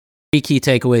Three key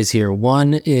takeaways here.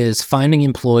 One is finding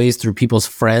employees through people's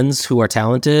friends who are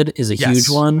talented is a huge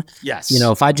one. Yes.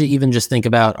 If I even just think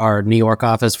about our New York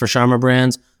office for Sharma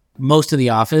Brands, most of the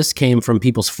office came from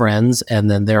people's friends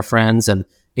and then their friends and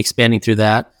expanding through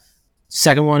that.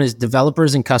 Second one is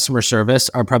developers and customer service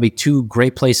are probably two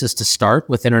great places to start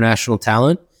with international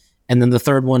talent. And then the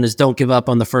third one is don't give up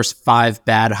on the first 5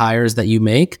 bad hires that you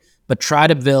make, but try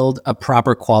to build a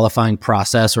proper qualifying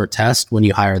process or test when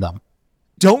you hire them.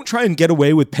 Don't try and get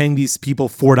away with paying these people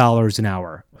 $4 an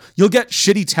hour. You'll get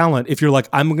shitty talent if you're like,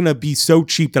 I'm going to be so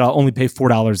cheap that I'll only pay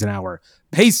 $4 an hour.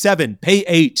 Pay 7, pay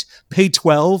 8, pay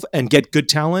 12, and get good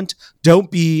talent.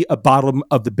 Don't be a bottom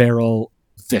of the barrel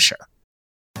fisher.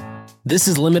 This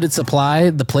is Limited Supply,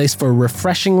 the place for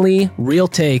refreshingly real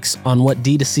takes on what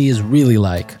D2C is really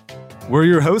like. We're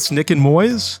your hosts, Nick and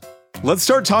Moyes. Let's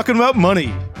start talking about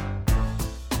money.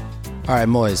 All right,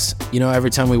 Moyes, every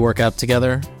time we work out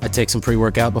together, I take some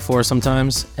pre-workout before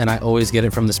sometimes, and I always get it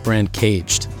from this brand,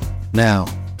 Caged. Now,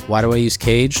 why do I use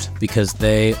Caged? Because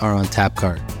they are on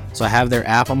TapCart. So I have their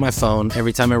app on my phone.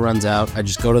 Every time it runs out, I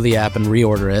just go to the app and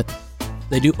reorder it.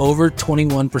 They do over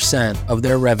 21% of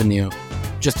their revenue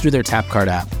just through their TapCart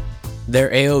app.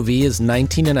 Their AOV is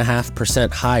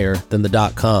 19.5% higher than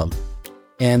the .com.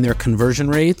 And their conversion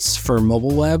rates for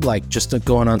mobile web, like just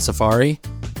going on Safari,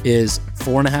 is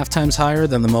 4.5 times higher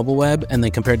than the mobile web. And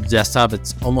then compared to desktop,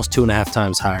 it's almost 2.5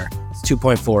 times higher. It's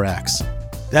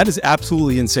 2.4x. That is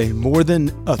absolutely insane. More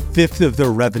than a fifth of their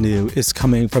revenue is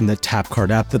coming from the TapCart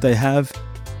app that they have.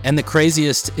 And the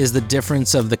craziest is the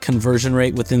difference of the conversion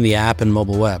rate within the app and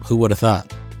mobile web. Who would have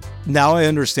thought? Now I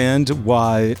understand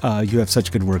why you have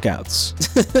such good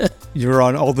workouts. You're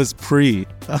on all this pre.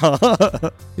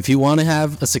 If you want to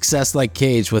have a success like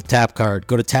Cage with TapCart,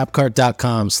 go to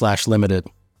tapcart.com/limited.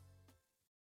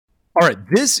 All right,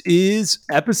 this is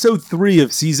episode 3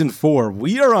 of season 4.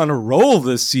 We are on a roll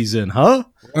this season, huh?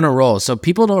 We're on a roll. So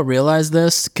people don't realize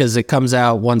this because it comes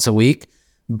out once a week,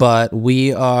 but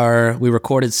we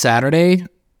recorded Saturday,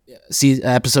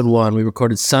 episode 1. We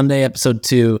recorded Sunday, episode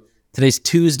 2. Today's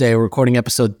Tuesday, we're recording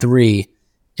episode 3.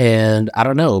 And I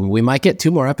don't know, we might get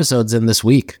 2 more episodes in this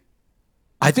week.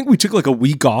 I think we took like a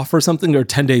week off or something, or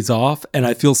 10 days off. And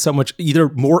I feel so much either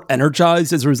more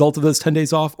energized as a result of those 10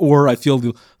 days off, or I feel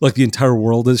like the entire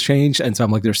world has changed. And so I'm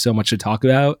like, there's so much to talk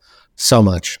about. So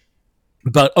much.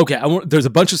 But okay, there's a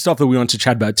bunch of stuff that we want to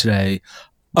chat about today.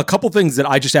 A couple things that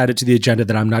I just added to the agenda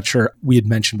that I'm not sure we had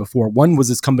mentioned before. One was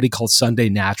this company called Sunday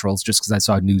Naturals, just because I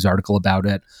saw a news article about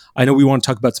it. I know we want to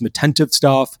talk about some Attentive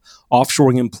stuff,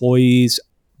 offshoring employees,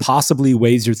 possibly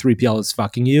ways your 3PL is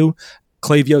fucking you,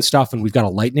 Klaviyo stuff, and we've got a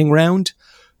lightning round.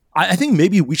 I think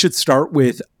maybe we should start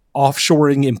with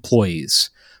offshoring employees.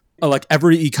 Like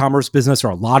every e-commerce business, or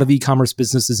a lot of e-commerce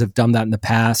businesses have done that in the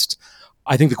past.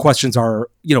 I think the questions are,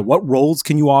 what roles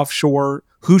can you offshore?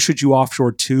 Who should you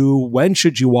offshore to? When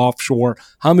should you offshore?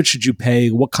 How much should you pay?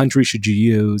 What country should you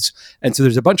use? And so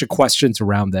there's a bunch of questions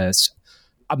around this.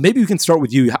 Maybe we can start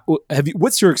with you.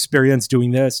 What's your experience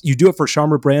doing this? You do it for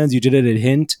Sharma Brands. You did it at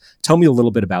Hint. Tell me a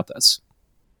little bit about this.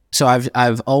 So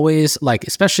I've always,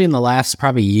 especially in the last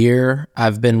probably year,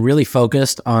 I've been really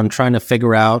focused on trying to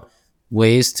figure out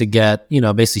ways to get,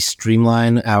 basically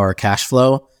streamline our cash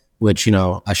flow, which,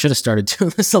 I should have started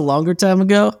doing this a longer time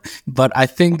ago. But I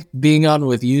think being on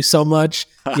with you so much,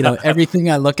 everything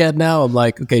I look at now, I'm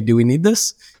like, okay, do we need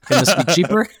this? Can this be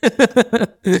cheaper?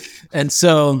 And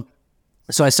so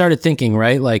I started thinking,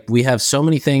 right? Like we have so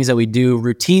many things that we do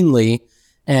routinely,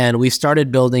 and we've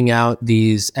started building out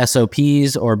these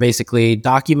SOPs, or basically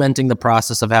documenting the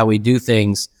process of how we do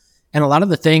things. And a lot of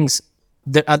the things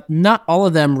that not all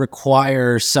of them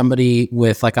require somebody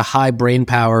with like a high brain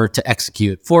power to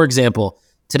execute. For example,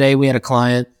 today we had a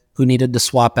client who needed to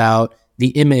swap out the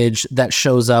image that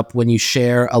shows up when you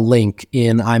share a link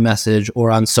in iMessage or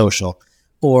on social,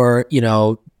 or,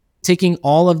 taking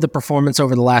all of the performance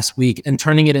over the last week and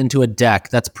turning it into a deck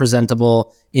that's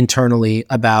presentable internally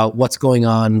about what's going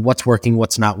on, what's working,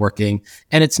 what's not working.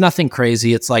 And it's nothing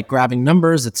crazy. It's like grabbing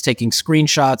numbers, it's taking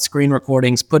screenshots, screen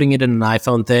recordings, putting it in an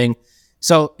iPhone thing.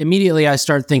 So immediately I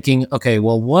start thinking, okay,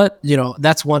 well,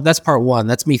 that's part one.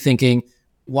 That's me thinking,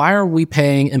 why are we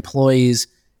paying employees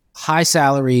high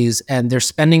salaries and they're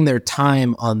spending their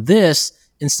time on this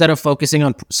instead of focusing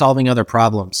on solving other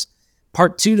problems?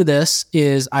 Part 2 to this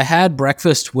is I had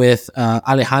breakfast with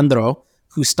Alejandro,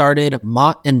 who started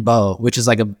Mott and Bow, which is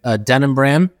like a denim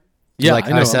brand. Yeah, like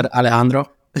I said, Alejandro.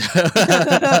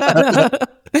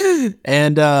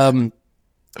 And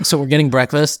so we're getting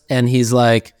breakfast, and he's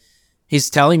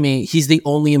telling me he's the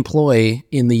only employee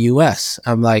in the US.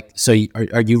 I'm like, so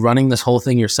are you running this whole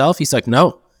thing yourself? He's like,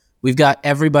 no, We've got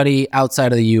everybody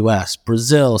outside of the US,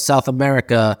 Brazil, South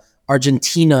America,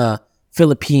 Argentina,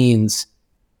 Philippines.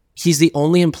 He's the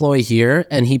only employee here,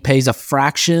 and he pays a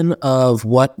fraction of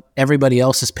what everybody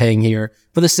else is paying here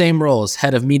for the same roles: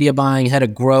 head of media buying, head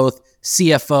of growth,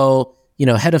 CFO,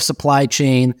 head of supply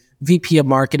chain, VP of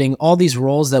marketing, all these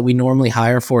roles that we normally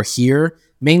hire for here,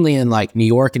 mainly in like New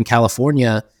York and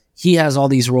California. He has all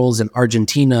these roles in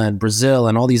Argentina and Brazil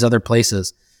and all these other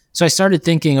places. So I started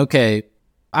thinking, okay,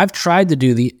 I've tried to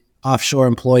do the offshore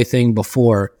employee thing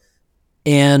before,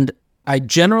 and I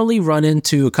generally run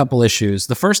into a couple issues.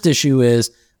 The first issue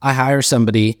is I hire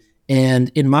somebody, and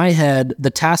in my head,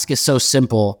 the task is so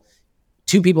simple.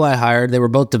 2 people I hired, they were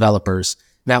both developers.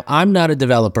 Now, I'm not a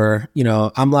developer.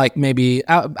 I'm like maybe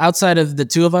outside of the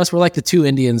 2 of us, we're like the 2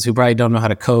 Indians who probably don't know how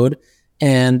to code.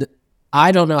 And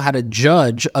I don't know how to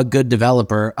judge a good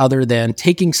developer other than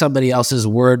taking somebody else's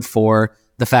word for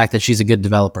the fact that she's a good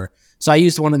developer. So I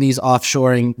used one of these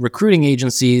offshoring recruiting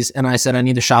agencies, and I said, I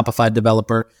need a Shopify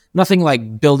developer. Nothing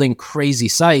like building crazy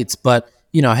sites, but,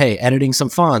 hey, editing some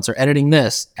fonts or editing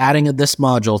this, adding this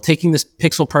module, taking this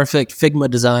pixel perfect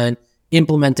Figma design,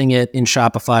 implementing it in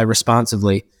Shopify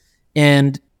responsively.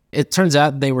 And it turns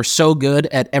out they were so good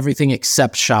at everything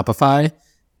except Shopify.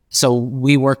 So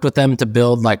we worked with them to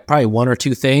build like probably 1 or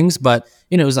 2 things, but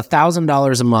it was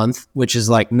 $1,000 a month, which is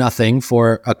like nothing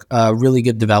for a really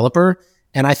good developer.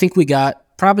 And I think we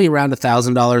got probably around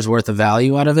 $1,000 worth of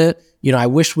value out of it. I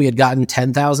wish we had gotten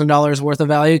 $10,000 worth of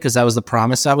value because that was the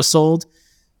promise I was sold.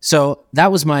 So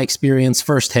that was my experience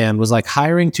firsthand, was like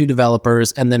hiring 2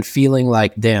 developers and then feeling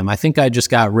like, damn, I think I just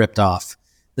got ripped off.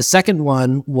 The second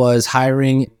one was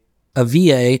hiring a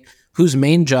VA whose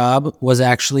main job was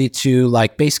actually to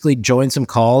like basically join some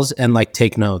calls and like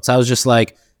take notes. I was just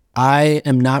like, I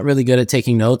am not really good at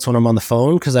taking notes when I'm on the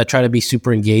phone because I try to be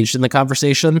super engaged in the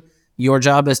conversation. Your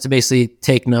job is to basically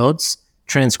take notes,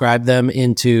 transcribe them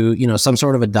into, some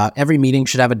sort of every meeting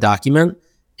should have a document,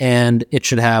 and it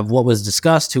should have what was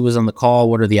discussed, who was on the call,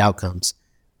 what are the outcomes.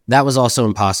 That was also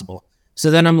impossible.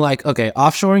 So then I'm like, okay,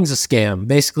 offshoring is a scam.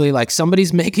 Basically, like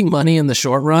somebody's making money in the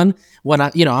short run when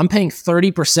I'm paying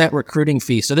 30% recruiting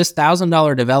fee. So this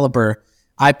 $1,000 developer,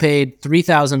 I paid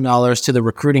 $3,000 to the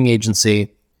recruiting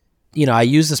agency. I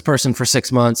used this person for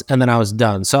 6 months and then I was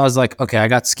done. So I was like, okay, I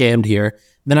got scammed here.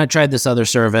 Then I tried this other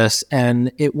service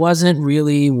and it wasn't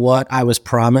really what I was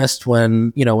promised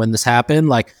when this happened.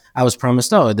 Like I was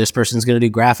promised, oh, this person's going to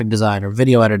do graphic design or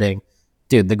video editing.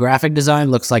 Dude, the graphic design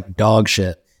looks like dog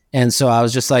shit. And so I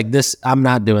was just like, I'm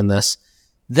not doing this.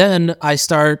 Then I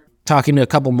start talking to a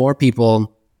couple more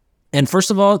people. And first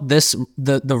of all,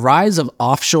 the rise of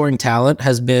offshoring talent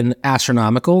has been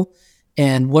astronomical.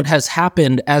 And what has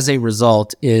happened as a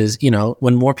result is,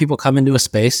 when more people come into a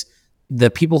space, the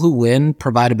people who win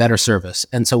provide a better service.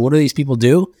 And so what do these people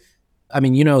do? I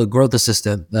mean, Growth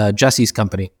Assistant, Jesse's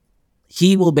company,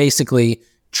 he will basically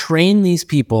train these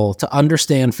people to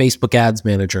understand Facebook Ads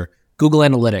Manager, Google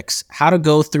Analytics, how to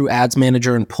go through Ads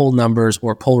Manager and pull numbers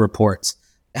or pull reports,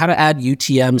 how to add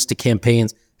UTMs to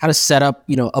campaigns, how to set up,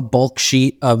 a bulk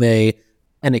sheet of an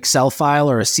Excel file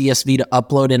or a CSV to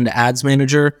upload into Ads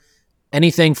Manager,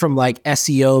 anything from like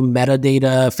SEO,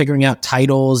 metadata, figuring out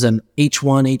titles and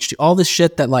H1, H2, all this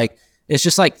shit that like, it's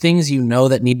just like things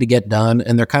that need to get done,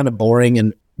 and they're kind of boring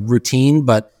and routine,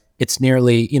 but it's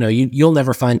nearly, you'll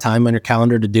never find time on your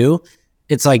calendar to do.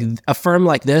 It's like a firm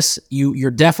like this,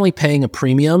 you're definitely paying a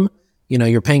premium.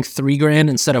 You're paying $3,000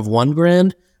 instead of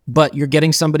 $1,000, but you're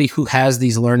getting somebody who has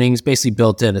these learnings basically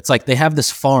built in. It's like they have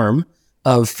this farm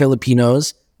of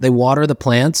Filipinos. They water the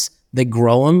plants, they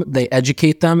grow them, they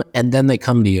educate them, and then they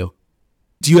come to you.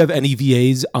 Do you have any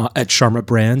VAs at Sharma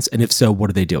Brands? And if so, what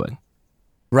are they doing?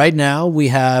 Right now, we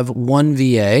have one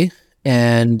VA,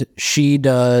 and she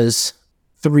does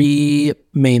 3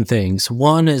 main things.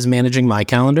 One is managing my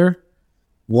calendar.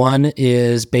 One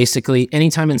is basically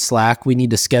anytime in Slack, we need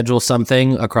to schedule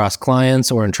something across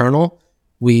clients or internal.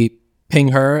 We ping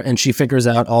her and she figures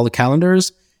out all the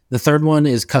calendars. The third one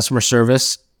is customer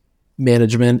service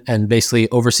management and basically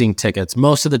overseeing tickets.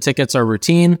 Most of the tickets are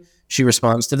routine. She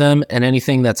responds to them, and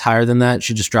anything that's higher than that,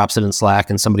 she just drops it in Slack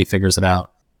and somebody figures it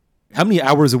out. How many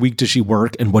hours a week does she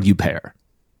work, and what do you pay her?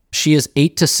 She is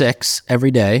 8 to 6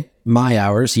 every day, my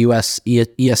hours, US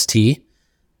EST,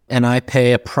 and I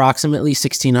pay approximately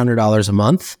 $1,600 a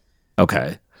month.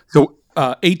 Okay. So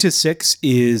 8 to 6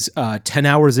 is 10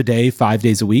 hours a day, 5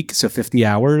 days a week, so 50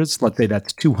 hours. Let's say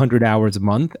that's 200 hours a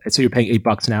month. So you're paying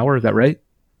 $8 an hour, is that right?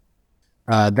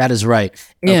 That is right.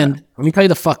 And let me tell you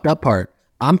the fucked up part.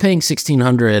 I'm paying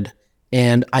 $1,600,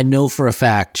 and I know for a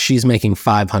fact she's making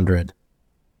 $500.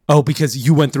 Oh, because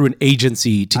you went through an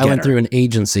agency to get I went her. through an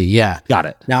agency, yeah. Got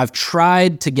it. Now, I've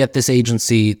tried to get this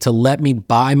agency to let me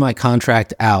buy my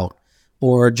contract out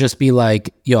or just be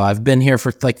like, yo, I've been here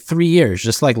for like 3 years.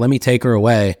 Just like, let me take her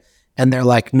away. And they're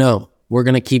like, no, we're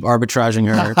going to keep arbitraging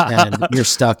her and you're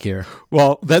stuck here.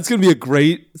 Well, that's going to be a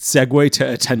great segue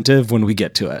to Attentive when we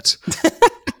get to it.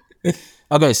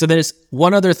 Okay, so there's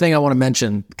one other thing I want to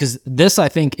mention because this I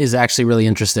think is actually really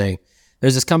interesting.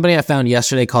 There's this company I found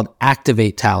yesterday called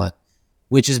Activate Talent,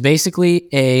 which is basically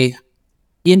a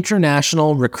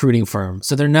international recruiting firm.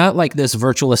 So they're not like this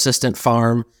virtual assistant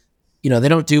farm. They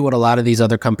don't do what a lot of these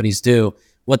other companies do.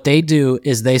 What they do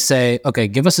is they say, okay,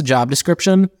 give us a job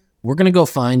description. We're going to go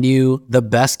find you the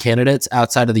best candidates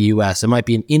outside of the US. It might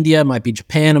be in India, it might be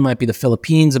Japan, it might be the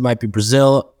Philippines, it might be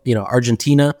Brazil,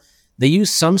 Argentina. They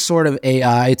use some sort of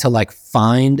AI to like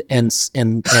find and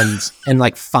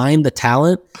like find the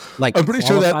talent. Like I'm pretty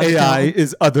sure that AI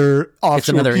is other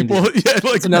offshore people. Indian. Yeah,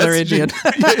 like it's another Indian.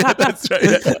 Yeah, that's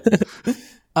right.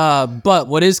 Yeah. But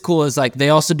what is cool is like they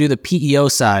also do the PEO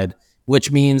side,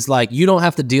 which means like you don't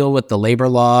have to deal with the labor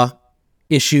law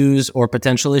issues or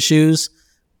potential issues.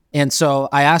 And so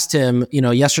I asked him,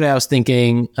 yesterday I was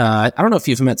thinking, I don't know if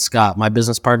you've met Scott, my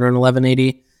business partner in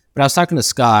 1180, but I was talking to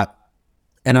Scott.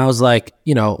 And I was like,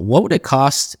 what would it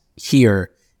cost here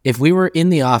if we were in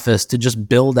the office to just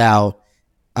build out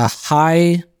a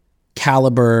high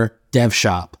caliber dev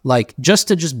shop, like just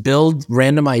to build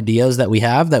random ideas that we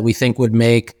have that we think would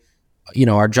make,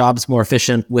 our jobs more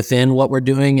efficient within what we're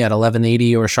doing at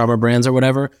 1180 or Sharma Brands or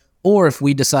whatever. Or if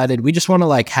we decided we just want to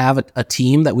like have a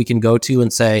team that we can go to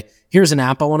and say, here's an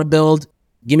app I want to build.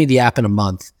 Give me the app in a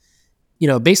month.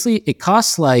 Basically it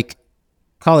costs like,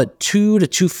 call it $2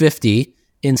 to $250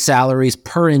 in salaries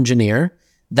per engineer.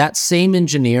 That same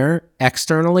engineer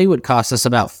externally would cost us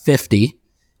about $50.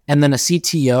 And then a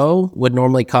CTO would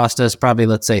normally cost us probably,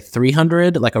 let's say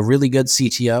 $300, like a really good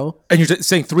CTO. And you're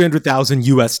saying $300,000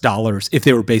 US if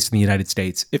they were based in the United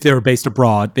States. If they were based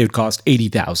abroad, they would cost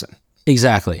 $80,000.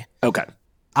 Exactly. Okay.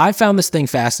 I found this thing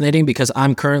fascinating because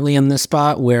I'm currently in this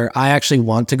spot where I actually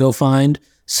want to go find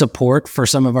support for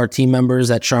some of our team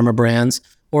members at Sharma Brands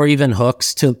or even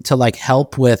hooks to like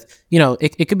help with,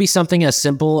 it could be something as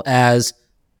simple as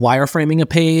wireframing a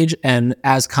page and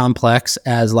as complex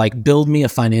as like build me a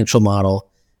financial model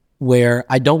where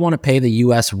I don't want to pay the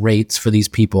US rates for these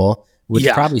people, which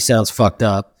probably sounds fucked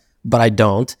up, but I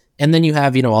don't. And then you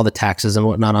have, all the taxes and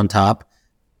whatnot on top.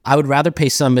 I would rather pay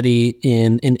somebody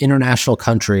in an international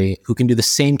country who can do the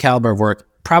same caliber of work,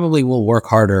 probably will work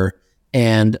harder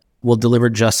and will deliver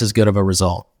just as good of a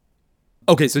result.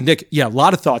 Okay, so Nick, a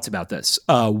lot of thoughts about this.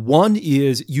 One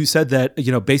is you said that,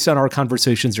 based on our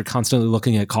conversations, you're constantly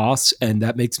looking at costs, and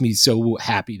that makes me so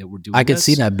happy that we're doing this. I could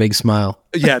see that big smile.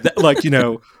 Yeah,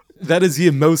 that is the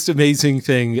most amazing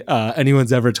thing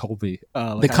anyone's ever told me.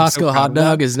 The Costco hot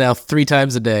dog is now 3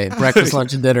 times a day, breakfast,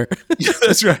 lunch, and dinner. Yeah,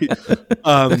 that's right.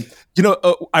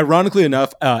 Ironically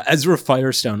enough, Ezra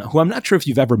Firestone, who I'm not sure if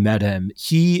you've ever met him,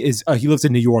 he lives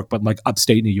in New York, but like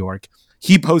upstate New York.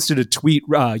 He posted a tweet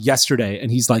yesterday, and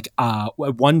he's like,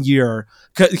 1 year,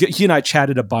 he and I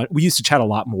chatted a bunch. We used to chat a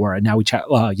lot more, and now we chat,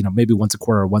 maybe once a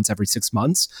quarter or once every 6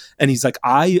 months. And he's like,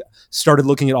 I started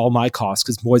looking at all my costs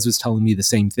because Moise was telling me the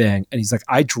same thing. And he's like,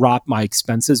 I dropped my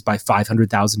expenses by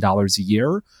 $500,000 a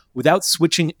year without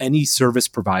switching any service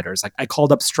providers. Like I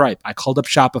called up Stripe, I called up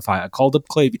Shopify, I called up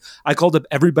Klaviyo, I called up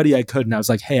everybody I could. And I was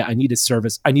like, hey, I need a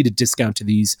service. I need a discount to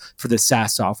these for the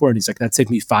SaaS software. And he's like, that saved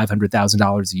me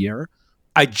 $500,000 a year.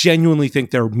 I genuinely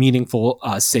think there are meaningful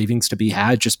savings to be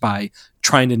had just by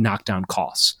trying to knock down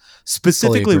costs.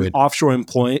 Specifically with offshore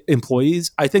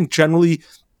employees, I think generally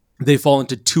they fall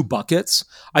into 2 buckets.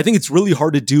 I think it's really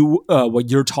hard to do what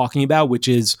you're talking about, which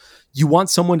is you want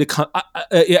someone to come.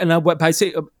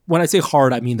 When I say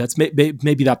hard, I mean that's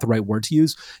maybe not the right word to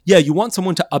use. Yeah, you want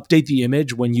someone to update the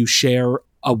image when you share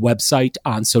a website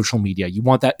on social media. You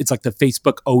want that. It's like the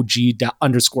Facebook OG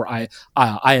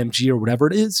 _IMG or whatever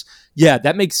it is. Yeah,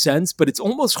 that makes sense. But it's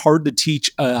almost hard to teach.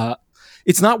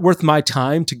 It's not worth my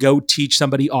time to go teach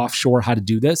somebody offshore how to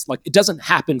do this. Like it doesn't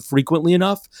happen frequently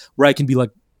enough where I can be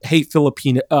like, hey,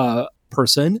 Philippine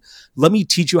person, let me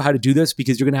teach you how to do this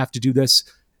because you're going to have to do this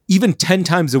even 10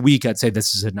 times a week. I'd say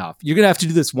this is enough. You're going to have to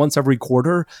do this once every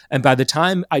quarter. And by the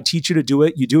time I teach you to do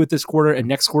it, you do it this quarter and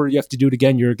next quarter you have to do it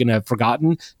again. You're going to have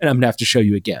forgotten and I'm going to have to show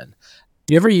you again.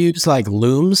 You ever use like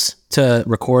Looms to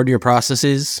record your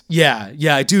processes? Yeah,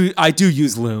 I do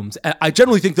use Looms. I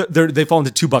generally think that they fall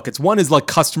into 2 buckets. One is like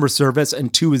customer service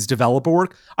and 2 is developer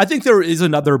work. I think there is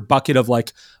another bucket of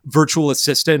like virtual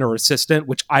assistant or assistant,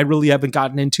 which I really haven't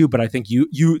gotten into, but I think you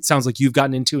it sounds like you've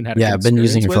gotten into and had a good I've been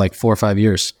using it with. for like 4 or 5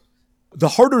 years. The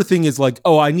harder thing is like,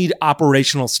 oh, I need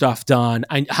operational stuff done.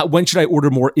 When should I order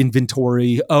more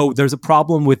inventory? Oh, there's a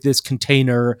problem with this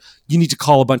container. You need to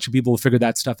call a bunch of people to figure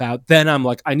that stuff out. Then I'm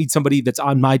like, I need somebody that's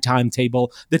on my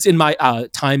timetable, that's in my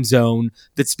time zone,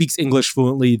 that speaks English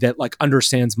fluently, that like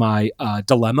understands my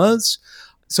dilemmas.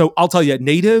 So I'll tell you, at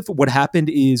Native, what happened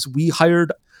is we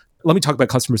hired. Let me talk about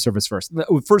customer service first.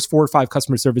 The first 4 or 5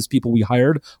 customer service people we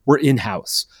hired were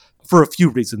in-house for a few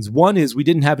reasons. One is we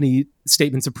didn't have any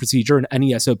statements of procedure and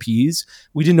any SOPs.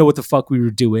 We didn't know what the fuck we were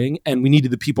doing, and we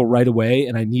needed the people right away.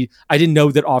 And I didn't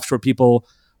know that offshore people,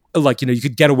 like, you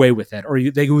could get away with it, or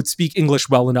they would speak English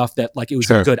well enough that like it was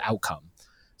a good outcome.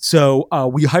 So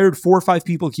we hired 4 or 5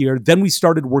 people here. Then we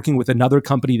started working with another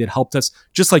company that helped us,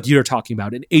 just like you're talking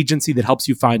about, an agency that helps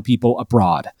you find people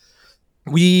abroad.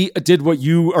 We did what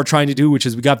you are trying to do, which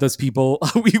is we got those people.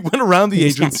 We went around the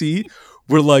agency.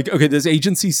 We're like, okay, this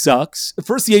agency sucks.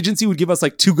 First, the agency would give us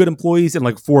like 2 good employees and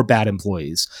like 4 bad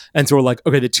employees. And so we're like,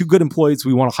 okay, the 2 good employees,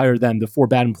 we want to hire them. The 4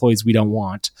 bad employees, we don't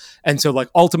want. And so like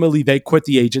ultimately they quit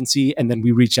the agency, and then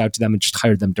we reached out to them and just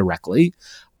hired them directly.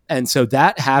 And so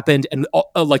that happened. And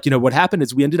what happened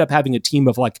is we ended up having a team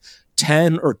of like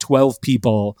 10 or 12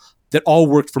 people that all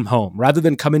worked from home rather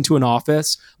than come into an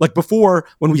office. Like before,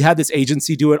 when we had this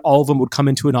agency do it, all of them would come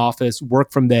into an office,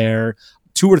 work from there.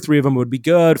 2 or 3 of them would be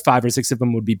good. 5 or 6 of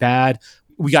them would be bad.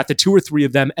 We got the 2 or 3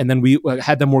 of them, and then we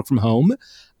had them work from home.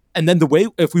 And then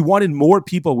if we wanted more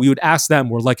people, we would ask them,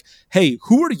 we're like, hey,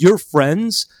 who are your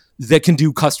friends that can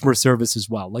do customer service as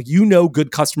well? Like,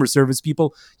 good customer service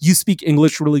people. You speak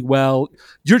English really well.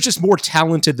 You're just more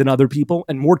talented than other people,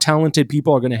 and more talented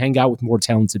people are going to hang out with more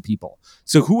talented people.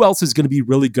 So who else is going to be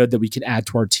really good that we can add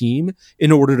to our team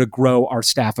in order to grow our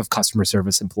staff of customer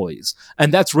service employees?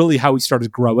 And that's really how we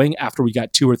started growing. After we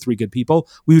got 2 or 3 good people,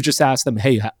 we would just ask them,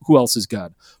 hey, who else is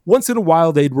good? Once in a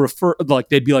while, they'd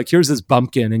be like, here's this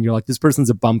bumpkin. And you're like, this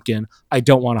person's a bumpkin. I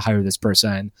don't want to hire this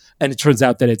person. And it turns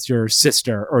out that it's your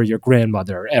sister or your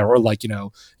grandmother, or like,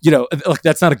 like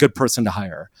that's not a good person to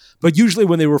hire. But usually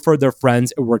when they referred their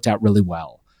friends, it worked out really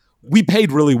well. We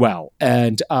paid really well.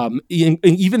 And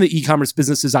even the e-commerce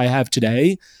businesses I have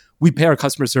today, we pay our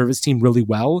customer service team really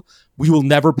well. We will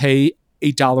never pay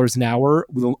 $8 an hour.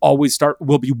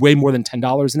 We'll be way more than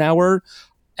 $10 an hour.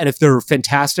 And if they're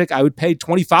fantastic, I would pay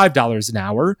 $25 an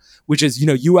hour, which is,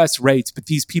 US rates. But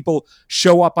these people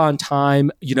show up on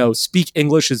time, speak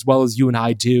English as well as you and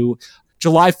I do.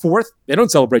 July 4th, they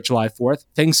don't celebrate July 4th.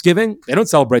 Thanksgiving, they don't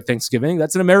celebrate Thanksgiving.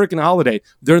 That's an American holiday.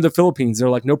 They're in the Philippines. They're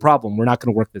like, no problem. We're not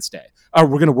going to work this day. Or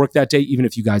we're going to work that day even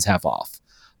if you guys have off.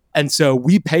 And so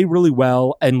we pay really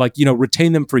well and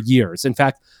retain them for years. In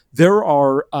fact, there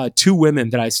are 2 women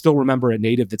that I still remember at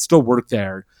Native that still work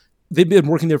there. They've been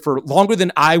working there for longer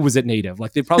than I was at Native.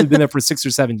 Like they've probably been there for 6 or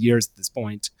 7 years at this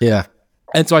point. Yeah.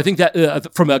 And so I think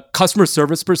that from a customer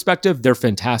service perspective, they're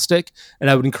fantastic. And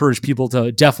I would encourage people to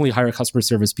definitely hire customer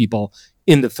service people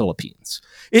in the Philippines.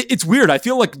 It's weird. I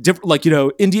feel like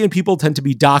Indian people tend to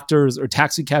be doctors or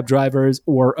taxi cab drivers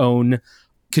or own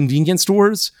convenience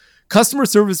stores. Customer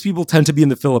service people tend to be in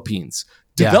the Philippines.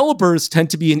 Developers tend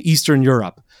to be in Eastern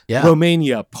Europe,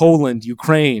 Romania, Poland,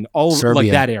 Ukraine, all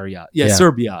like that area.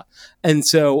 Serbia. And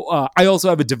so I also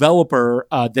have a developer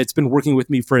that's been working with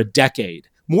me for a decade.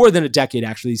 More than a decade,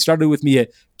 actually. He started with me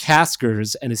at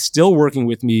Caskers and is still working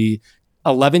with me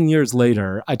 11 years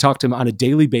later. I talk to him on a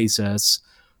daily basis.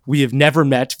 We have never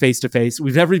met face to face.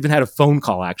 We've never even had a phone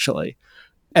call, actually.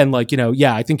 And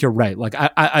I think you're right. Like,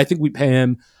 I think we pay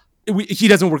him. He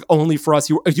doesn't work only for us.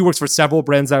 He works for several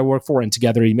brands that I work for, and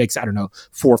together he makes, I don't know,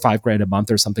 $4 or $5 grand a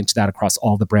month or something to that across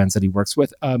all the brands that he works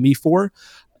with me for.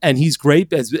 And he's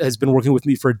great, has been working with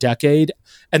me for a decade.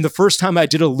 And the first time I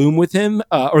did a Loom with him,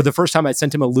 or the first time I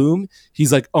sent him a Loom,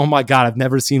 he's like, oh my God, I've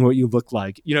never seen what you look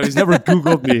like. He's never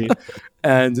Googled me.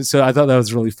 And so I thought that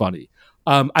was really funny.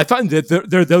 I find that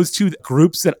there are those 2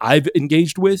 groups that I've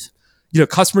engaged with.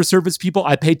 Customer service people,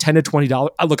 I pay $10 to $20.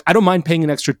 Look, I don't mind paying an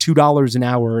extra $2 an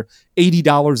hour,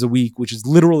 $80 a week, which is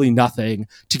literally nothing,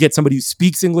 to get somebody who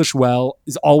speaks English well,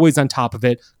 is always on top of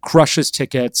it, crushes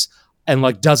tickets,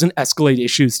 and doesn't escalate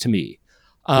issues to me.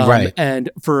 Right. And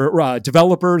for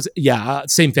developers,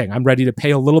 same thing. I'm ready to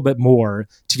pay a little bit more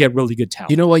to get really good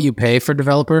talent. You know what you pay for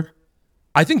developer?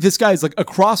 I think this guy's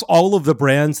across all of the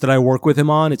brands that I work with him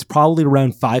on, it's probably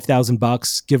around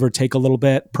 $5,000, give or take a little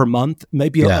bit per month,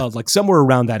 maybe somewhere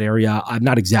around that area. I'm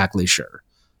not exactly sure.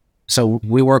 So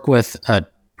we work with a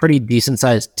pretty decent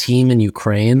sized team in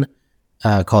Ukraine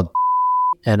called,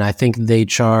 and I think they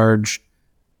charge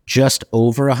just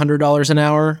over $100 an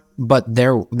hour, but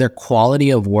their quality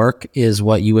of work is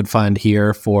what you would find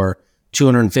here for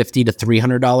 $250 to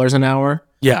 $300 an hour.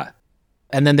 Yeah.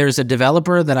 And then there's a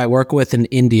developer that I work with in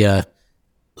India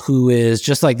who is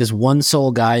just like this one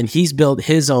sole guy, and he's built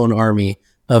his own army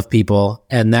of people,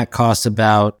 and that costs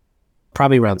about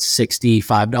probably around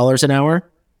 $65 an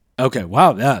hour. Okay,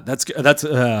 wow, yeah, that's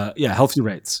healthy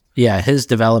rates. Yeah, his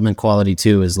development quality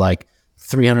too is like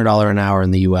 $300 an hour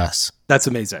in the US. That's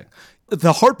amazing.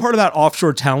 The hard part about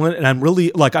offshore talent, and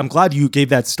I'm glad you gave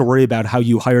that story about how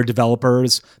you hired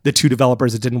developers, the 2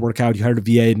 developers that didn't work out, you hired a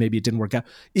VA and maybe it didn't work out,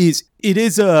 it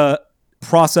is a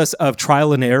process of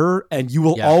trial and error, and you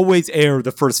will always err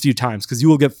the first few times because you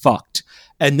will get fucked.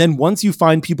 And then once you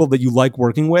find people that you like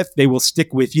working with, they will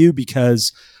stick with you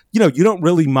because you don't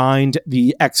really mind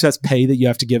the excess pay that you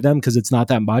have to give them because it's not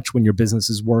that much when your business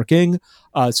is working.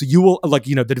 So you will,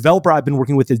 the developer I've been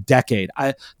working with a decade.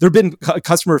 There have been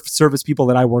customer service people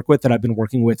that I work with that I've been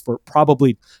working with for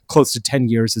probably close to 10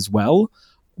 years as well.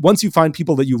 Once you find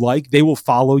people that you like, they will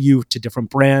follow you to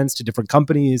different brands, to different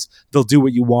companies. They'll do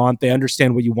what you want. They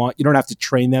understand what you want. You don't have to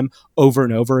train them over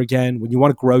and over again. When you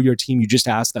want to grow your team, you just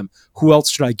ask them, who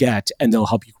else should I get? And they'll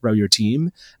help you grow your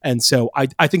team. And so I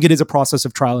think it is a process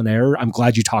of trial and error. I'm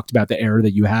glad you talked about the error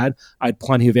that you had. I had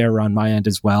plenty of error on my end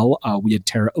as well. We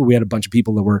had a bunch of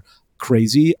people that were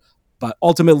crazy. But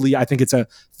ultimately, I think it's a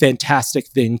fantastic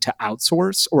thing to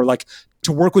outsource or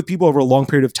to work with people over a long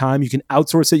period of time. You can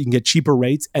outsource it. You can get cheaper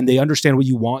rates and they understand what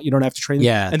you want. You don't have to train them.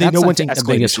 Yeah, and they know when to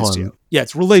escalate issues to you. Yeah,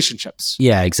 it's relationships.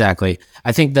 Yeah, exactly.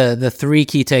 I think the 3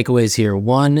 key takeaways here.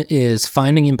 One is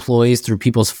finding employees through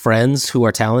people's friends who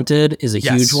are talented is a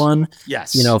huge one.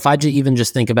 Yes. If I even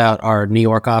just think about our New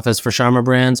York office for Sharma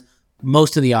Brands,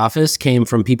 most of the office came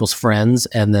from people's friends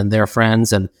and then their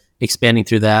friends and expanding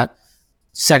through that.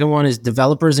 Second one is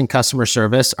developers and customer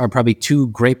service are probably 2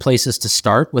 great places to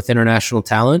start with international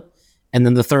talent. And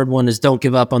then the third one is don't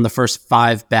give up on the first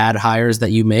 5 bad hires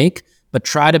that you make, but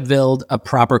try to build a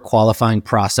proper qualifying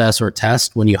process or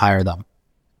test when you hire them.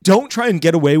 Don't try and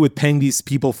get away with paying these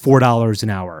people $4 an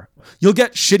hour. You'll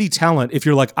get shitty talent if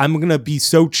you're like, I'm going to be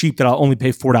so cheap that I'll only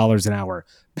pay $4 an hour.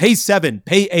 Pay 7,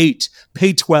 pay 8,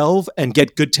 pay 12 and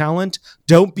get good talent.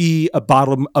 Don't be a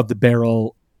bottom of the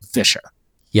barrel fisher.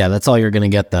 Yeah, that's all you're going to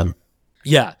get then.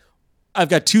 Yeah. I've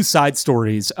got 2 side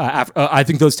stories. I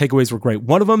think those takeaways were great.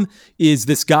 One of them is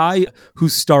this guy who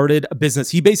started a business.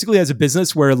 He basically has a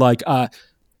business where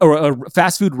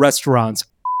fast food restaurants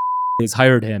has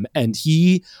hired him, and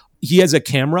he has a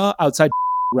camera outside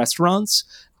restaurants.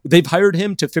 They've hired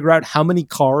him to figure out how many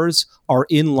cars are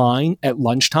in line at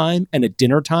lunchtime and at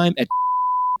dinner time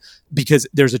because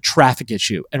there's a traffic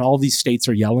issue and all these states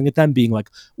are yelling at them being like,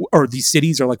 or these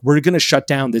cities are like, we're going to shut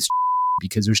down this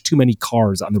because there's too many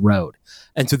cars on the road.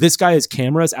 And so this guy has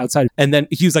cameras outside. And then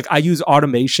he was like, I use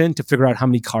automation to figure out how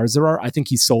many cars there are. I think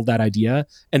he sold that idea.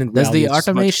 And in does the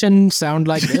automation sound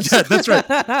like this? Yeah, that's right.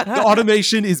 The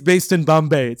automation is based in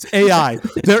Bombay. It's AI.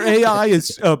 Their AI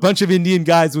is a bunch of Indian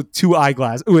guys with 2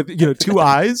 eyeglasses, with 2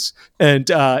 eyes and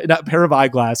a pair of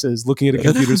eyeglasses looking at a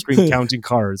computer screen counting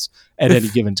cars at any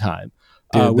given time.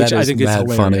 Dude, which I think is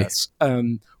hilarious.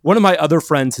 One of my other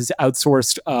friends has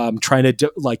outsourced trying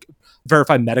to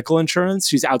verify medical insurance.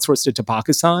 She's outsourced it to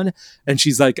Pakistan. And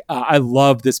she's like, I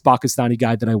love this Pakistani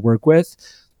guy that I work with.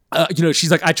 She's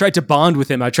like, I tried to bond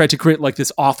with him. I tried to create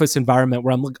this office environment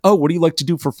where I'm like, oh, what do you like to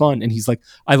do for fun? And he's like,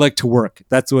 I like to work.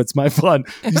 That's what's my fun.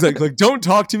 He's like, don't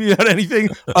talk to me about anything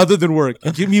other than work.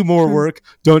 Give me more work.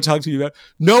 Don't talk to me about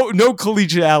no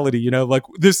collegiality.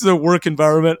 This is a work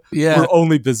environment. Yeah. We're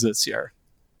only business here.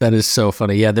 That is so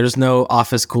funny. Yeah, there's no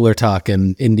office cooler talk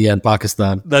in India and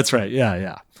Pakistan. That's right.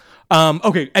 Yeah.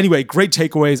 Okay. Anyway, great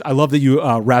takeaways. I love that you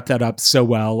wrapped that up so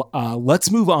well. Let's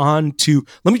move on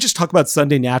let me just talk about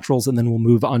Sunday Naturals and then we'll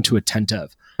move on to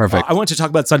Attentive. Perfect. I want to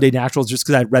talk about Sunday Naturals just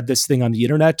because I read this thing on the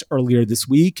internet earlier this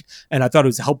week and I thought it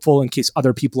was helpful in case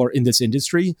other people are in this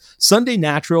industry. Sunday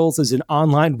Naturals is an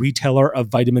online retailer of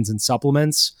vitamins and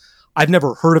supplements. I've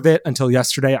never heard of it until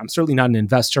yesterday. I'm certainly not an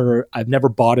investor. I've never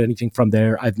bought anything from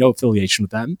there. I have no affiliation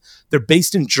with them. They're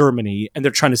based in Germany and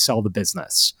they're trying to sell the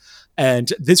business.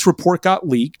 And this report got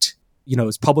leaked,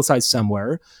 is publicized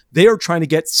somewhere. They are trying to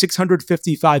get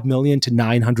 $655 million to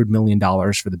 $900 million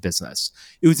for the business.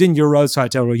 It was in euros, so I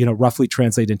had to, roughly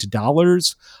translate into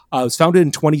dollars. It was founded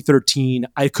in 2013.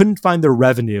 I couldn't find their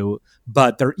revenue,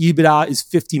 but their EBITDA is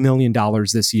 $50 million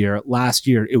this year. Last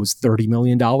year, it was $30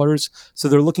 million. So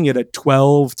they're looking at a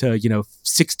 12 to,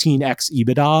 16x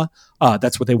EBITDA.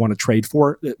 That's what they want to trade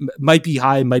for. It might be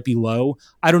high, might be low.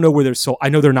 I don't know where they're sold. I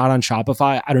know they're not on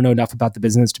Shopify. I don't know enough about the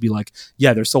business to be like,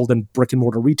 yeah, they're sold in brick and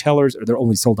mortar retailers or they're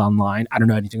only sold online. I don't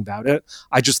know anything about it.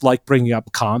 I just like bringing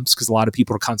up comps because a lot of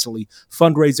people are constantly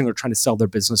fundraising or trying to sell their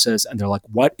businesses. And they're like,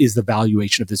 what is the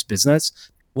valuation of this business?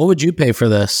 What would you pay for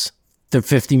this? They're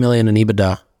 50 million in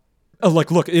EBITDA.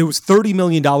 Like, look, it was $30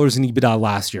 million in EBITDA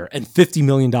last year and $50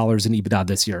 million in EBITDA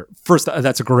this year. First,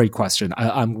 that's a great question.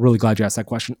 I'm really glad you asked that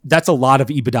question. That's a lot of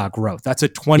EBITDA growth. That's a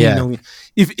 20 million.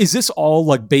 Is this all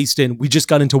like based in, we just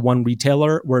got into one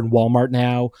retailer, we're in Walmart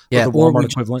now, Yeah, or the Walmart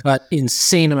equivalent? Cut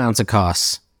insane amounts of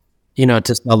costs,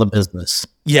 to sell the business.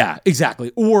 Yeah,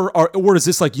 exactly. Or is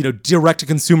this like, direct to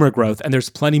consumer growth? And there's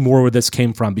plenty more where this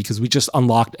came from because we just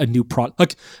unlocked a new product.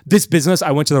 Like this business, I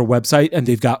went to their website and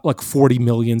they've got like 40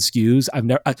 million SKUs.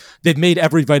 They've made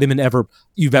every vitamin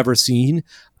you've ever seen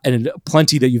and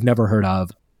plenty that you've never heard of.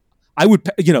 I would,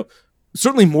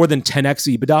 certainly more than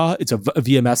 10x EBITDA. It's a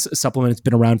VMS supplement. It's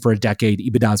been around for a decade.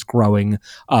 EBITDA is growing.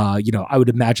 I would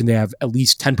imagine they have at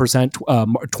least 10%,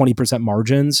 20%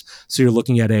 margins. So you're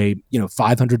looking at a,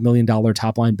 $500 million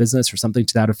top line business or something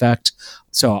to that effect.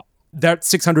 So that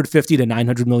 $650 to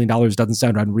 $900 million doesn't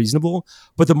sound unreasonable.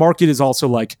 But the market is also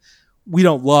like, we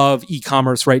don't love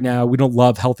e-commerce right now. We don't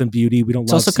love health and beauty. We don't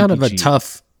love It's also CPG. kind of a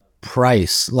tough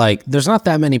price. Like there's not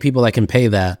that many people that can pay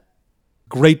that.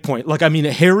 Great point. Like, I mean,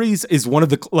 Harry's is one of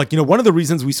the, one of the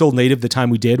reasons we sold Native the time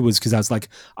we did was because I was like,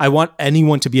 I want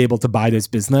anyone to be able to buy this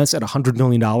business at $100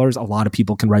 million. A lot of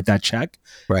people can write that check.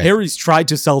 Right. Harry's tried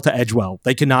to sell to Edgewell.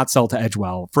 They cannot sell to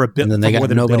Edgewell for a bit. And then they got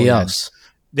nobody else.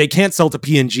 They can't sell to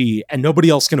P&G and nobody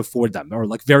else can afford them, or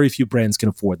like very few brands can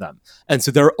afford them. And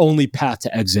so their only path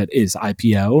to exit is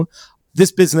IPO.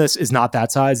 This business is not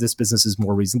that size. This business is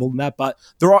more reasonable than that. But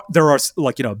there are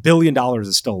like, $1 billion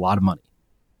is still a lot of money.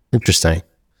 Interesting.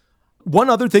 One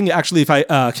other thing, actually, if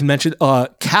I can mention,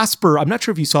 Casper, I'm not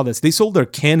sure if you saw this. They sold their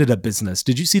Canada business.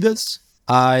 Did you see this?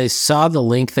 I saw the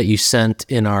link that you sent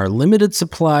in our limited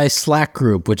supply Slack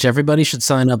group, which everybody should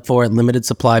sign up for at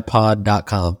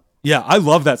limitedsupplypod.com. Yeah, I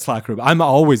love that Slack group. I'm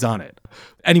always on it.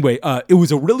 Anyway, it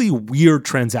was a really weird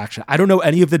transaction. I don't know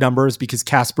any of the numbers because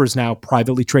Casper's now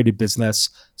privately traded business.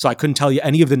 So I couldn't tell you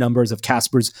any of the numbers of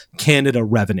Casper's Canada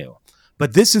revenue.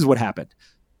 But this is what happened.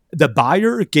 The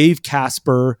buyer gave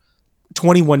Casper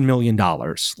 $21 million,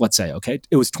 let's say, okay?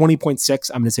 It was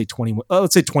 20.6. I'm going to say 20.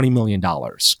 Let's say $20 million.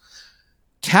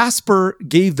 Casper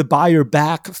gave the buyer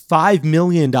back $5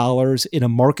 million in a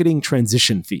marketing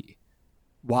transition fee.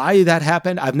 Why that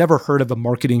happened, I've never heard of a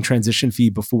marketing transition fee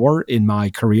before in my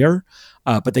career,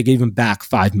 but they gave him back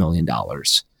 $5 million.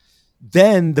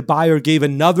 Then the buyer gave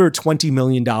another $20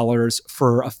 million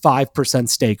for a 5%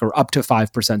 stake or up to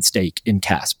 5% stake in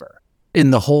Casper.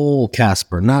 In the whole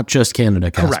Casper, not just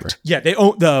Canada Casper. Correct. Yeah, they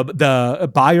own the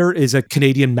buyer is a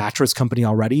Canadian mattress company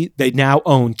already. They now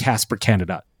own Casper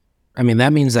Canada. I mean,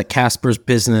 that means that Casper's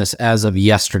business as of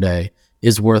yesterday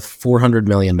is worth $400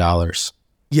 million.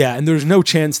 Yeah, and there's no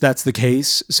chance that's the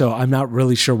case, so I'm not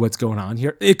really sure what's going on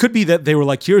here. It could be that they were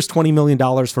like, here's $20 million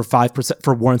for 5%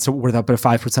 for warrants worth up to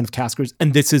 5% of Casper's,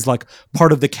 and this is like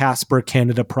part of the Casper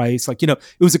Canada price. Like, it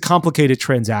was a complicated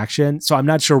transaction, so I'm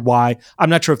not sure why. I'm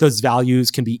not sure if those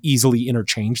values can be easily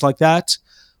interchanged like that.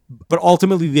 But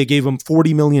ultimately, they gave them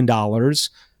 $40 million.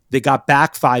 They got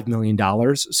back $5 million.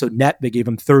 So net, they gave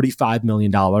them $35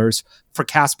 million for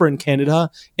Casper in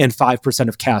Canada and 5%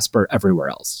 of Casper everywhere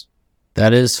else.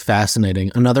 That is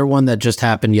fascinating. Another one that just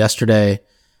happened yesterday,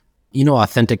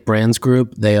 Authentic Brands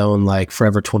Group, they own like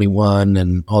Forever 21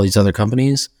 and all these other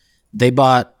companies. They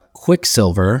bought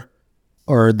Quicksilver,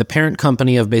 or the parent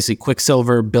company of basically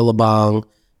Quicksilver, Billabong,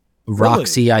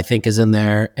 Roxy, really? I think is in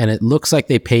there. And it looks like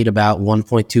they paid about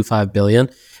 $1.25 billion,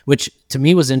 which to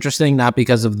me was interesting, not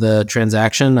because of the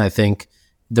transaction. I think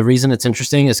the reason it's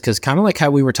interesting is because kind of like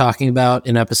how we were talking about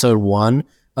in episode 1,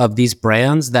 of these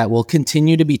brands that will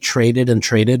continue to be traded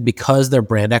because their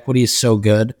brand equity is so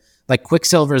good. Like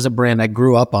Quicksilver is a brand I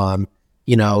grew up on,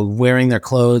 wearing their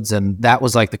clothes, and that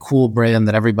was like the cool brand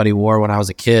that everybody wore when I was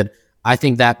a kid. I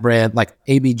think that brand, like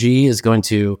ABG, is going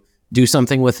to do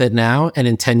something with it now, and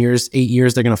in 10 years, 8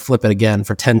 years, they're going to flip it again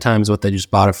for 10 times what they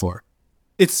just bought it for.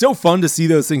 It's so fun to see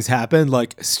those things happen.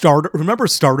 Like remember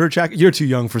starter jacket? You're too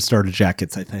young for starter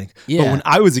jackets, I think. Yeah. But when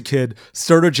I was a kid,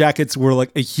 starter jackets were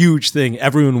like a huge thing.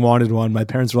 Everyone wanted one. My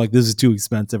parents were like, this is too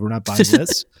expensive. We're not buying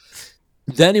this.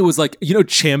 Then it was like,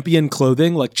 Champion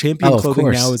clothing. Like Champion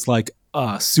clothing now is like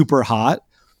super hot.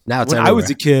 Now it's when everywhere. I was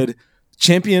a kid,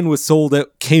 Champion was sold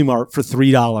at Kmart for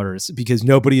 $3 because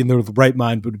nobody in their right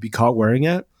mind would be caught wearing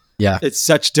it. Yeah. It's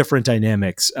such different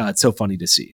dynamics. It's so funny to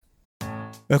see.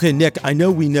 Okay, Nick, I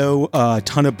know we know a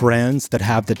ton of brands that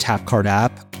have the Tap Card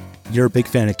app. You're a big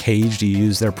fan of Caged. You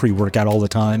use their pre-workout all the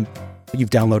time.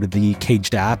 You've downloaded the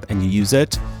Caged app and you use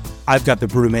it. I've got the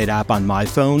Brewmate app on my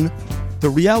phone. The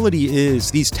reality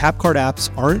is these tap card apps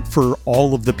aren't for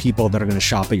all of the people that are going to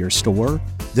shop at your store.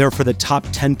 They're for the top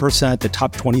 10%, the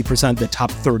top 20%, the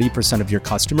top 30% of your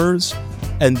customers.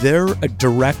 And they're a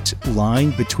direct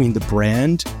line between the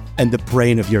brand and the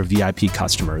brain of your VIP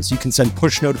customers. You can send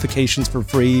push notifications for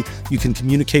free. You can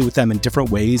communicate with them in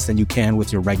different ways than you can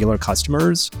with your regular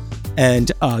customers.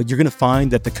 And you're going to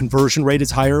find that the conversion rate is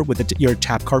higher with your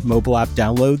Tap Card mobile app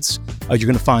downloads. You're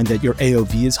going to find that your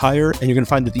AOV is higher, and you're going to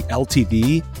find that the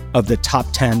LTV of the top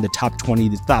 10, the top 20,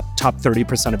 the top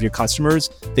 30% of your customers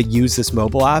that use this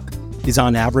mobile app is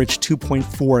on average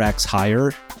 2.4x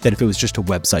higher than if it was just a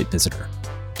website visitor.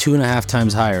 2.5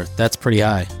 times higher. That's pretty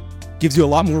high. Gives you a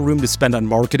lot more room to spend on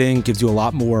marketing, gives you a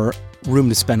lot more room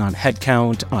to spend on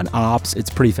headcount, on ops. It's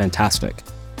pretty fantastic.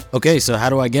 Okay, so how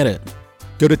do I get it?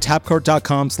 Go to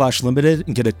tapcart.com/limited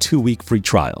and get a 2-week free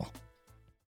trial.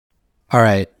 All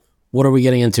right. What are we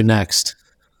getting into next?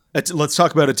 Let's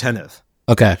talk about Attentive.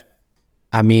 Okay.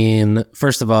 I mean,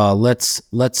 first of all, let's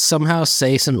somehow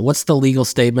say what's the legal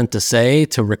statement to say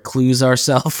to recluse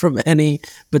ourselves from any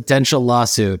potential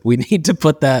lawsuit? We need to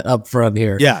put that up front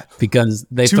here. Yeah. Because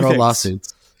they throw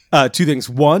lawsuits. 2 things.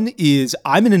 One is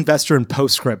I'm an investor in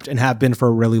Postscript and have been for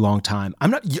a really long time.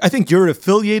 I think you're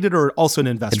affiliated or also an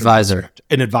investor. Advisor.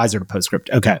 An advisor to Postscript.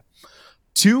 Okay.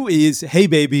 2 is, hey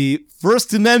baby,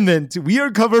 First Amendment. We are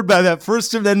covered by that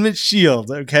First Amendment shield.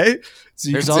 Okay. So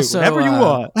you There's can also say whatever you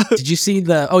want. Did you see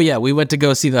we went to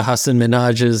go see the Hassan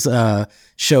Minhaj's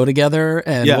show together.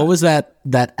 And what was that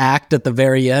act at the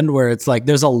very end where it's like,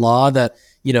 there's a law that,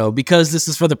 because this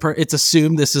is for it's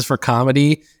assumed this is for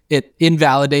comedy, it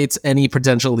invalidates any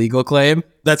potential legal claim.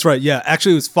 That's right. Yeah.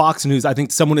 Actually, it was Fox News. I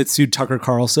think someone had sued Tucker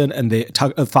Carlson and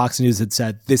Fox News had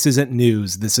said, this isn't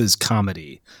news. This is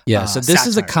comedy. Yeah. So this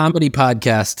is a comedy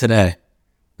podcast today.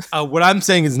 What I'm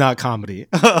saying is not comedy.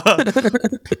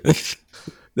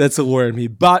 That's the lawyer in me.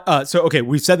 But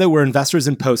we've said that we're investors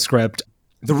in Postscript.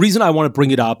 The reason I want to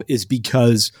bring it up is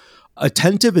because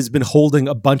Attentive has been holding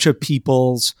a bunch of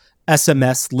people's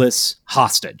SMS lists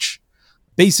hostage.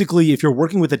 Basically, if you're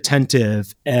working with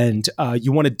Attentive and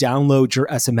you want to download your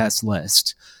SMS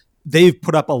list, they've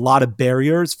put up a lot of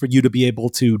barriers for you to be able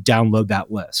to download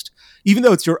that list. Even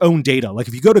though it's your own data. Like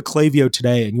if you go to Klaviyo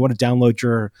today and you want to download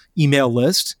your email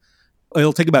list,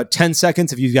 it'll take about 10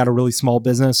 seconds if you've got a really small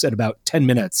business and about 10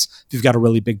 minutes if you've got a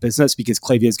really big business because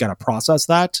Klaviyo's got to process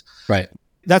that. Right.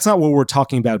 That's not what we're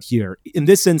talking about here. In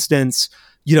this instance,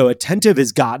 Attentive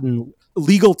has gotten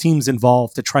legal teams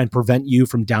involved to try and prevent you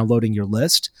from downloading your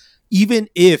list, even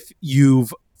if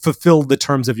you've fulfilled the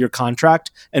terms of your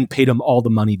contract and paid them all the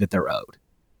money that they're owed.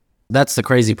 That's the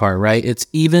crazy part, right? It's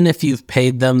even if you've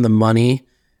paid them the money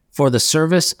for the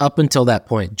service up until that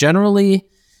point. Generally,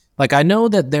 like I know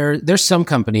that there's some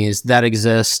companies that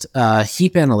exist.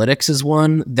 Heap Analytics is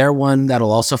one. They're one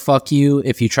that'll also fuck you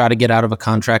if you try to get out of a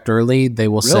contract early. They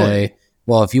will say,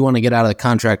 well, if you want to get out of the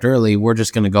contract early, we're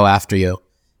just going to go after you.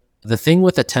 The thing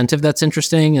with Attentive that's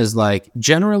interesting is like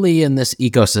generally in this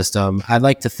ecosystem, I'd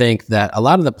like to think that a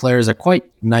lot of the players are quite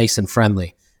nice and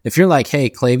friendly. If you're like, hey,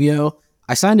 Klaviyo,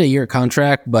 I signed a year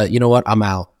contract, but you know what? I'm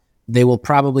out. They will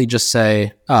probably just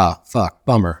say, oh, fuck,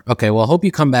 bummer. Okay, well, hope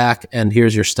you come back and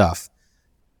here's your stuff.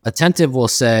 Attentive will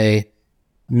say,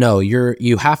 no,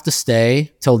 you have to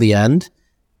stay till the end.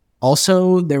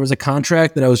 Also, there was a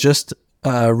contract that I was just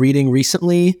reading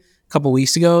recently, a couple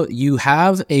weeks ago. You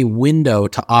have a window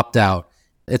to opt out.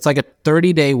 It's like a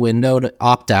 30-day window to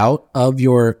opt out of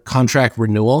your contract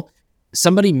renewal.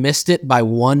 Somebody missed it by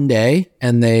 1 day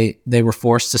and they were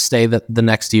forced to stay the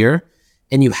next year.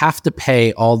 And you have to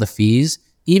pay all the fees.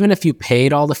 Even if you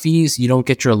paid all the fees, you don't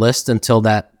get your list until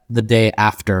the day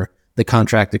after the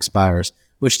contract expires,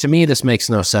 which to me, this makes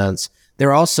no sense.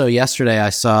 There also, yesterday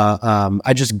I saw,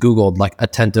 I just Googled like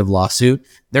Attentive lawsuit.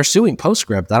 They're suing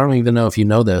Postscript. I don't even know if you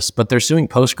know this, but they're suing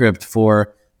Postscript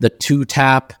for the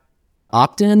 2-tap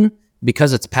opt-in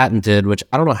because it's patented, which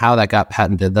I don't know how that got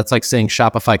patented. That's like saying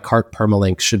Shopify cart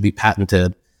permalinks should be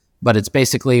patented. But it's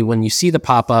basically when you see the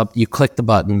pop-up, you click the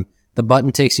button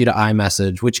takes you to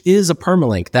iMessage, which is a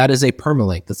permalink. That is a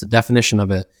permalink. That's the definition of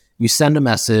it. You send a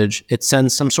message, it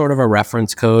sends some sort of a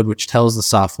reference code, which tells the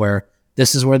software,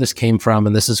 this is where this came from,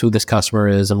 and this is who this customer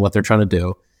is and what they're trying to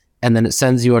do. And then it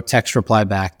sends you a text reply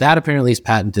back. That apparently is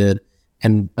patented,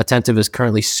 and Attentive is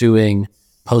currently suing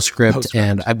Postscript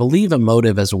and I believe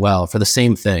Emotive as well for the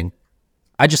same thing.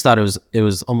 I just thought it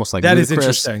was almost like that ludicrous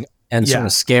is interesting and sort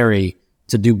of scary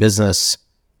to do business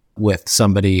with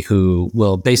somebody who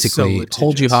will basically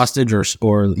hold you hostage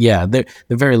or they're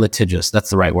very litigious. That's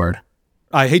the right word.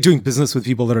 I hate doing business with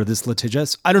people that are this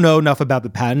litigious. I don't know enough about the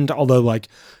patent, although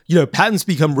patents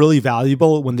become really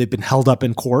valuable when they've been held up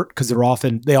in court because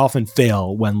they often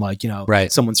fail when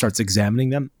Right. someone starts examining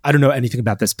them. I don't know anything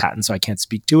about this patent, so I can't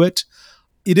speak to it.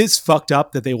 It is fucked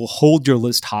up that they will hold your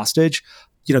list hostage.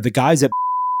 The guys at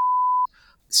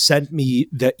sent me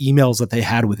the emails that they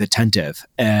had with Attentive.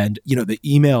 And, the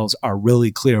emails are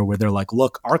really clear where they're like,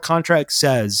 look, our contract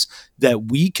says that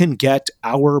we can get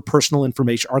our personal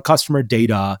information, our customer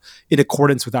data in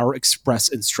accordance with our express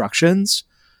instructions.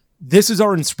 This is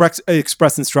our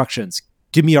express instructions.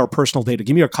 Give me our personal data,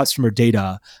 give me our customer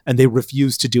data. And they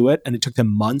refused to do it. And it took them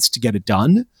months to get it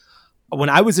done. When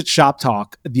I was at Shop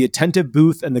Talk, the Attentive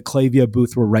booth and the Klaviyo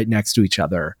booth were right next to each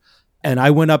other. And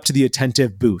I went up to the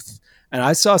Attentive booth. And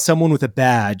I saw someone with a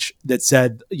badge that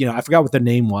said, I forgot what the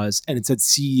name was, and it said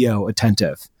CEO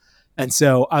Attentive. And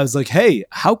so I was like, hey,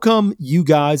 how come you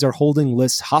guys are holding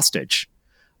lists hostage?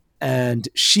 And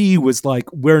she was like,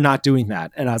 we're not doing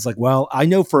that. And I was like, well, I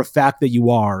know for a fact that you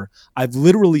are. I've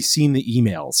literally seen the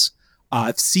emails.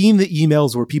 I've seen the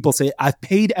emails where people say, I've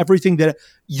paid everything that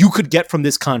you could get from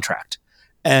this contract.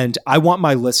 And I want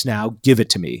my list now. Give it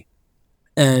to me.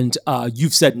 And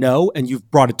you've said no, and you've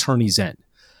brought attorneys in.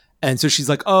 And so she's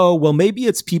like, oh, well, maybe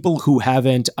it's people who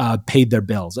haven't paid their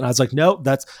bills. And I was like, no,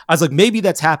 maybe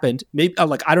that's happened. Maybe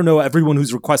I don't know everyone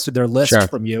who's requested their list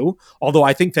from you. Although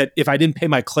I think that if I didn't pay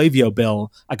my Klaviyo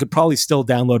bill, I could probably still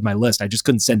download my list. I just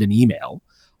couldn't send an email.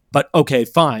 But okay,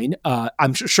 fine.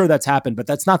 I'm sure that's happened, but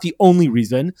that's not the only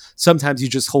reason. Sometimes you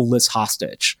just hold lists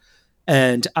hostage.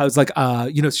 And I was like,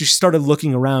 so she started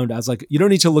looking around. I was like, you don't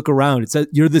need to look around. It said,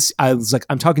 you're this. I was like,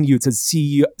 I'm talking to you. It says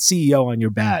CEO on your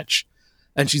badge.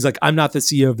 And she's like, I'm not the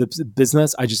CEO of the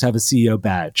business. I just have a CEO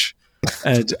badge.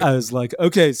 And I was like,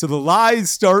 okay, so the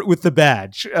lies start with the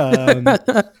badge. And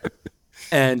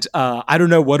I don't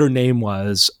know what her name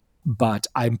was, but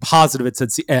I'm positive it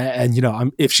said,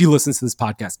 if she listens to this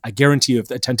podcast, I guarantee you if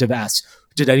the Attentive asks,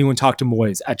 did anyone talk to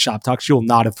Moise at Shop Talk? She will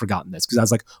not have forgotten this. Because I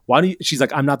was like, she's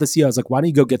like, I'm not the CEO. I was like, why don't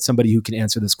you go get somebody who can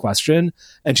answer this question?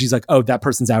 And she's like, oh, that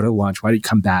person's out at lunch. Why don't you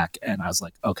come back? And I was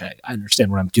like, okay, I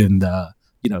understand where I'm getting the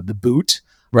boot.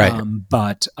 Right.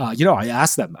 But I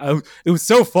asked them. It was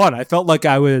so fun. I felt like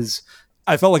I was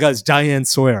Diane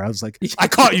Sawyer. I was like, I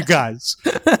caught you guys.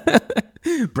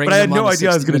 But I had no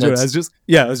idea I was going to do it.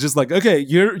 I was just like, okay,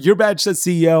 your badge says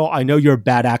CEO. I know you're a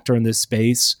bad actor in this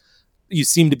space. You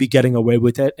seem to be getting away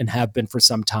with it and have been for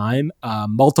some time.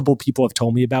 Multiple people have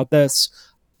told me about this.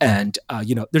 And,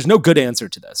 there's no good answer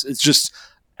to this. It's just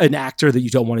an actor that you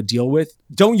don't want to deal with.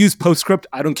 Don't use PostScript.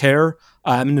 I don't care.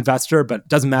 I'm an investor, but it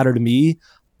doesn't matter to me.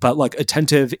 But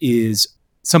Attentive is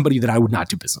somebody that I would not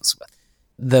do business with.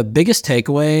 The biggest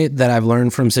takeaway that I've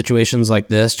learned from situations like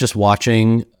this, just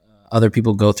watching other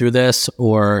people go through this,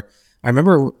 or I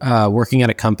remember working at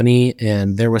a company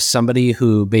and there was somebody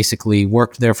who basically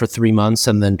worked there for 3 months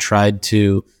and then tried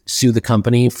to sue the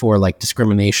company for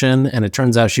discrimination. And it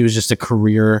turns out she was just a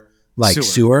career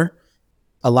suer.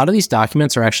 A lot of these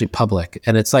documents are actually public,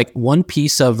 and it's one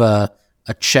piece of a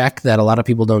check that a lot of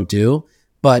people don't do.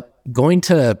 But going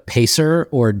to Pacer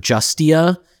or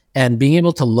Justia and being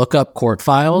able to look up court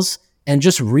files and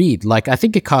just read, I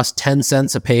think it costs 10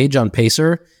 cents a page on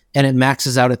Pacer and it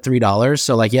maxes out at $3.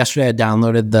 So yesterday I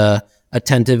downloaded the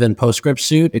Attentive and PostScript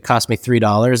suit. It cost me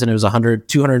 $3 and it was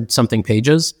 200 something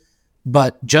pages.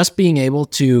 But just being able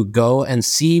to go and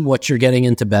see what you're getting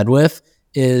into bed with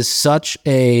is such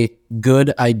a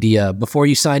good idea before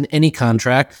you sign any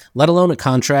contract, let alone a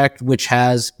contract which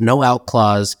has no out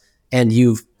clause. And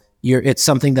it's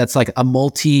something that's a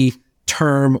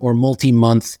multi-term or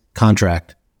multi-month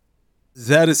contract.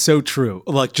 That is so true.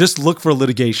 Just look for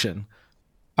litigation.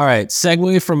 All right,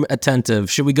 segue from Attentive.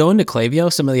 Should we go into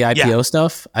Klaviyo, some of the IPO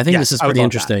stuff? I think this is pretty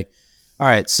interesting. All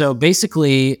right, so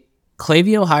basically,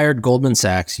 Klaviyo hired Goldman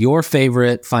Sachs, your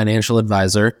favorite financial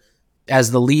advisor,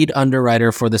 as the lead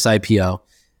underwriter for this IPO.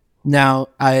 Now,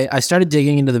 I started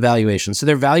digging into the valuation. So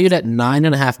they're valued at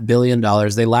 $9.5 billion.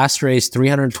 They last raised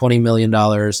 $320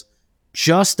 million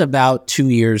just about 2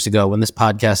 years ago when this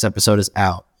podcast episode is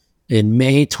out in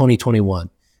May 2021.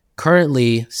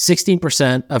 Currently,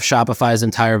 16% of Shopify's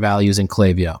entire value is in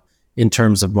Klaviyo in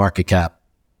terms of market cap.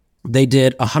 They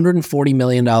did $140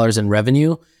 million in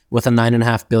revenue with a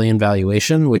 $9.5 billion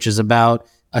valuation, which is about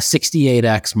a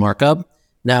 68x markup.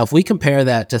 Now, if we compare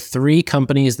that to 3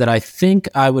 companies that I think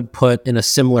I would put in a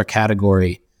similar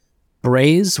category,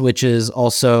 Braze, which is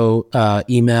also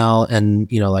email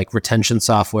and retention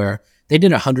software, they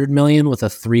did $100 million with a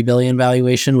 $3 billion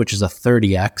valuation, which is a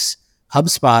 30x.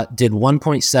 HubSpot did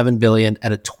 $1.7 billion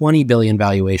at a $20 billion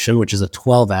valuation, which is a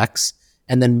 12x.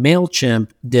 And then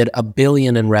MailChimp did $1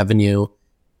 billion in revenue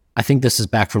I think this is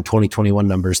back from 2021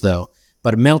 numbers though.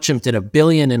 But MailChimp did $1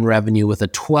 billion in revenue with a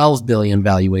 $12 billion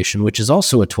valuation, which is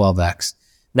also a 12x.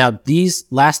 Now, these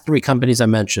last three companies I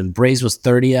mentioned, Braze was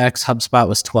 30x, HubSpot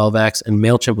was 12x, and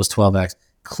MailChimp was 12x.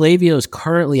 Klaviyo is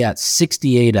currently at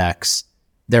 68x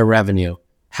their revenue.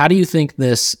 How do you think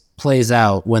this plays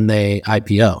out when they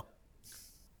IPO?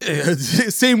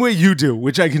 Same way you do,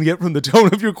 which I can get from the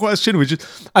tone of your question, which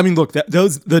is, I mean, look,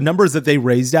 the numbers that they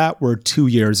raised at were 2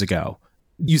 years ago.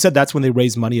 You said that's when they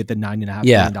raised money at the $9.5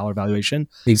 billion valuation.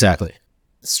 Exactly.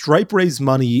 Stripe raised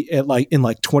money at in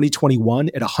 2021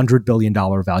 at $100 billion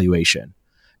valuation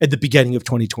at the beginning of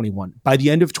 2021. By the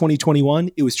end of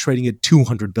 2021, it was trading at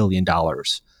 $200 billion.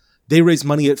 They raised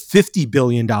money at $50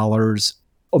 billion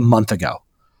a month ago.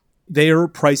 Their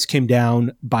price came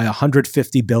down by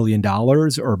 $150 billion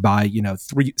or by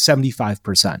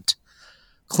 75%.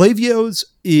 Klaviyo's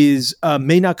is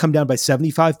may not come down by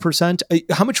 75%.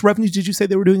 How much revenue did you say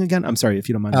they were doing again? I'm sorry if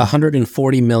you don't mind.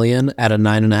 140 million at a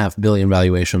 $9.5 billion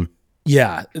valuation.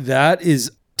 Yeah, that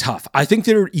is tough. I think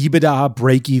their EBITDA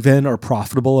break even or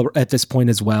profitable at this point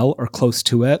as well, or close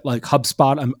to it. Like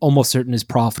HubSpot, I'm almost certain is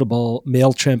profitable.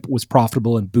 MailChimp was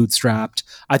profitable and bootstrapped.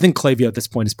 I think Klaviyo at this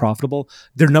point is profitable.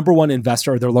 Their number one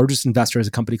investor, their largest investor, is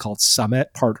a company called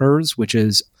Summit Partners, which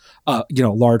is a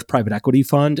large private equity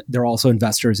fund. They're also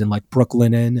investors in like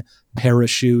Brooklinen,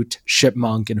 Parachute,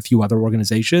 Shipmonk, and a few other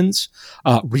organizations.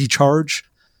 Recharge.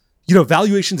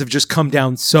 Valuations have just come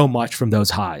down so much from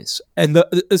those highs. And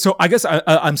so I guess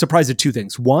I'm surprised at two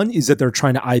things. One is that they're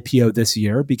trying to IPO this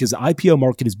year because the IPO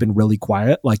market has been really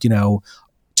quiet.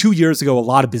 2 years ago, a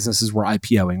lot of businesses were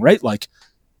IPOing, right? Like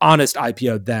Honest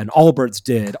IPO then, Allbirds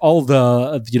did, all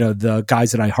the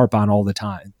guys that I harp on all the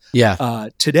time. Yeah.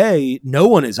 Today, no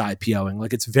one is IPOing.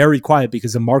 Like it's very quiet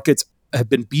because the markets have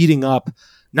been beating up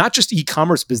not just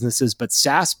e-commerce businesses, but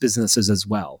SaaS businesses as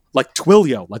well. Like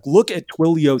Twilio, look at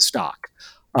Twilio stock.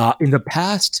 In the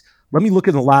past, let me look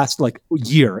at the last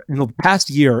year. In the past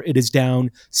year, it is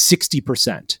down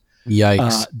 60%.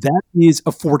 Yikes. That is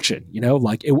a fortune,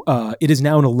 it is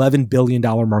now an $11 billion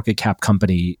market cap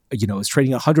company. It's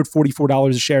trading $144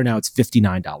 a share. Now it's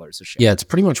 $59 a share. Yeah, it's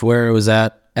pretty much where it was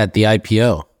at the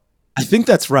IPO. I think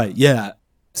that's right. Yeah.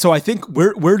 So I think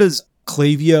where does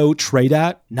Klaviyo trade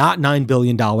at? Not $9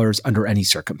 billion under any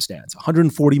circumstance.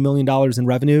 $140 million in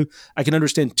revenue. I can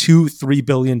understand $2-3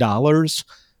 billion.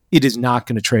 It is not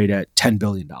going to trade at $10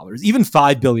 billion. Even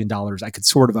 $5 billion, I could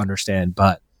sort of understand,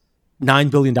 but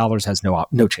 $9 billion has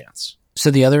no chance. So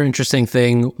the other interesting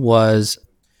thing was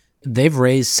they've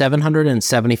raised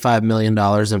 $775 million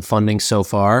in funding so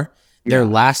far. Their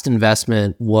last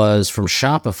investment was from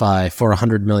Shopify for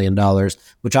 $100 million,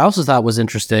 which I also thought was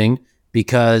interesting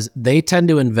because they tend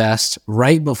to invest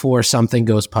right before something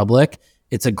goes public.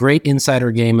 It's a great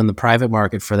insider game in the private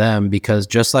market for them because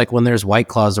just like when there's White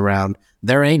Claws around,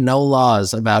 there ain't no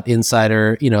laws about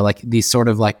insider, these sort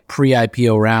of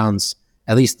pre-IPO rounds,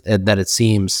 at least that it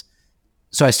seems.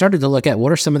 So I started to look at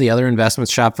what are some of the other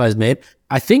investments Shopify's made.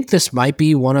 I think this might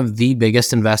be one of the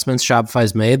biggest investments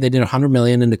Shopify's made. They did $100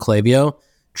 million into Klaviyo.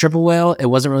 Triple Whale, it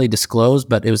wasn't really disclosed,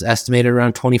 but it was estimated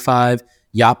around 25.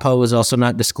 Yapo was also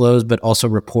not disclosed, but also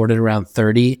reported around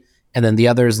 30. And then the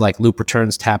others like Loop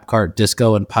Returns, Tapcart,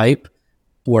 Disco, and Pipe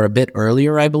were a bit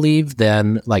earlier, I believe,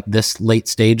 than this late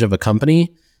stage of a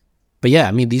company. But yeah,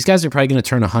 I mean, these guys are probably going to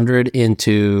turn 100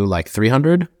 into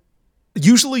 300.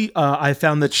 Usually, I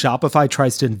found that Shopify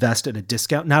tries to invest at a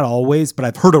discount. Not always, but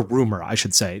I've heard a rumor, I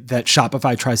should say, that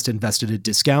Shopify tries to invest at a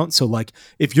discount. So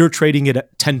if you're trading it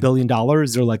at $10 billion,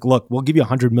 they're like, look, we'll give you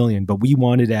 $100 million, but we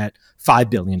want it at $5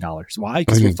 billion. Why?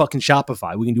 Because we're fucking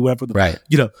Shopify. We can do whatever. Right.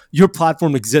 Your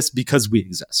platform exists because we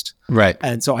exist. Right.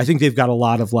 And so I think they've got a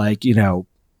lot of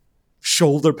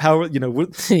shoulder power,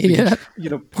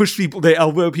 push people, they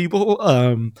elbow people.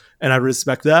 And I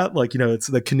respect that. It's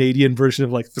the Canadian version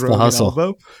of throwing an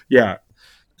elbow. Yeah.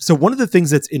 So one of the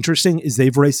things that's interesting is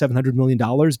they've raised $700 million,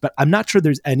 but I'm not sure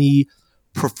there's any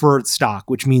preferred stock,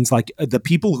 which means the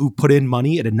people who put in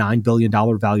money at a $9 billion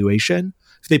valuation,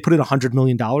 if they put in $100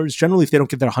 million, generally, if they don't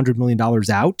get that $100 million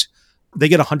out, they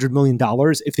get $100 million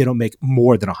if they don't make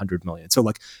more than $100 million. So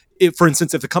for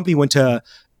instance, if the company went to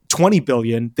 20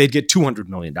 billion, they'd get $200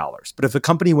 million. But if a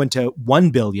company went to 1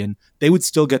 billion, they would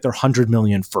still get their 100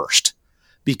 million first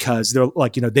because they're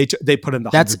they put in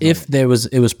the. That's if it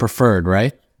was preferred,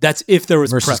 right? That's if there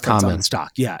was versus preference common on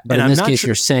stock. Yeah. But in this case,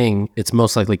 you're saying it's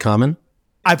most likely common?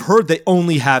 I've heard they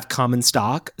only have common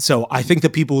stock. So I think the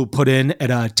people who put in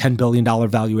at a $10 billion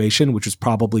valuation, which is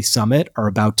probably Summit, are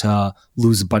about to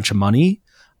lose a bunch of money.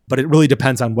 but it really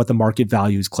depends on what the market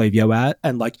values Klaviyo at.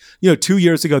 And like, 2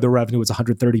 years ago, the revenue was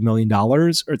 $130 million, or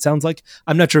it sounds like.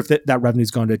 I'm not sure if that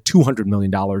revenue's gone to $200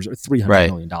 million or $300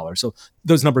 million. So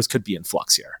those numbers could be in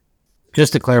flux here.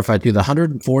 Just to clarify too, the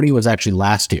 140 was actually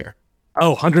last year.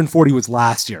 Oh, 140 was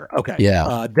last year. Okay.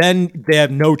 Yeah. Then they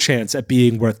have no chance at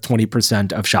being worth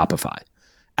 20% of Shopify.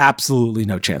 Absolutely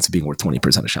no chance of being worth 20%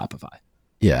 of Shopify.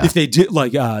 Yeah. If they did,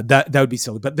 that would be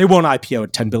silly. But they won't IPO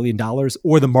at $10 billion,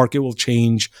 or the market will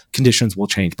change, conditions will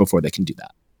change before they can do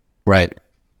that. Right.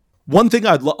 One thing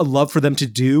I'd love for them to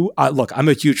do, look, I'm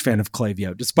a huge fan of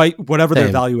Klaviyo. Despite whatever their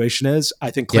valuation is,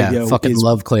 I think Klaviyo is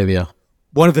love Klaviyo.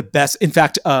 One of the best. In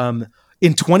fact,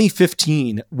 in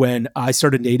 2015, when I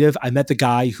started Native, I met the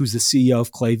guy who's the CEO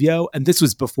of Klaviyo, and this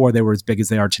was before they were as big as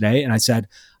they are today. And I said,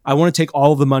 I want to take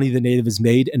all of the money that Native has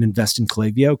made and invest in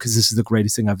Klaviyo because this is the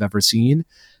greatest thing I've ever seen.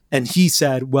 And he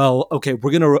said, well, okay,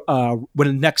 we're going to,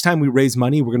 when next time we raise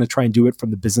money, we're going to try and do it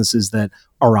from the businesses that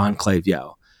are on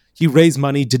Klaviyo. He raised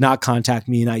money, did not contact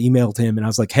me, and I emailed him, and I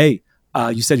was like, hey,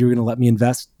 you said you were going to let me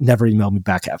invest? Never emailed me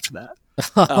back after that.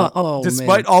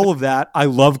 Despite all of that, I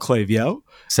love Klaviyo.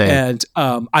 Same. And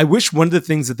I wish one of the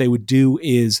things that they would do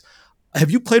is, have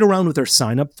you played around with their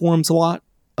sign-up forms a lot?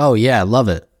 Oh, yeah. I love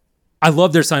it. I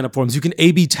love their sign-up forms. You can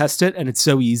A/B test it, and it's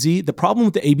so easy. The problem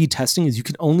with the A/B testing is you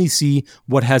can only see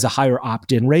what has a higher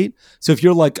opt-in rate. So if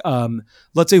you're like,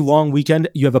 let's say long weekend,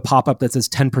 you have a pop-up that says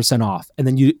 10% off, and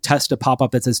then you test a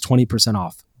pop-up that says 20%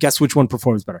 off. Guess which one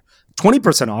performs better?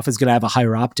 20% off is going to have a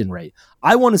higher opt-in rate.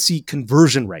 I want to see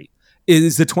conversion rate.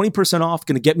 Is the 20% off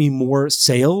going to get me more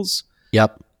sales?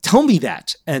 Yep. Tell me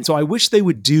that. And so I wish they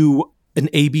would do an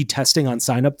A/B testing on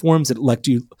sign-up forms that let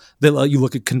you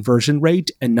look at conversion rate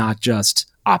and not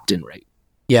just opt-in rate.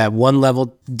 Yeah, one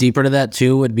level deeper to that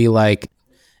too would be like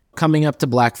coming up to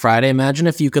Black Friday. Imagine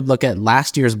if you could look at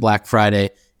last year's Black Friday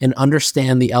and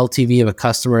understand the LTV of a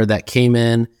customer that came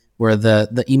in where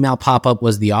the email pop-up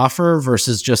was the offer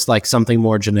versus just like something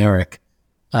more generic.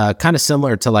 Kind of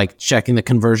similar to like checking the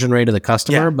conversion rate of the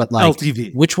customer, but like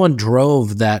LTV. Which one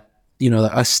drove that,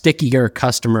 a stickier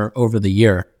customer over the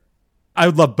year? I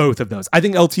would love both of those. I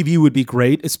think LTV would be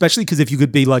great, especially because if you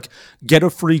could be like, get a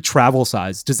free travel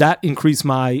size, does that increase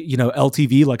my,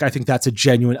 LTV? Like, I think that's a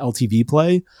genuine LTV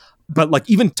play. But like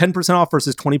even 10% off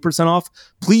versus 20% off,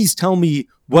 please tell me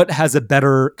what has a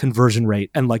better conversion rate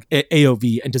and like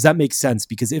AOV. And does that make sense?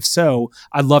 Because if so,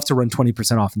 I'd love to run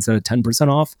 20% off instead of 10%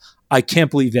 off. I can't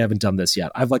believe they haven't done this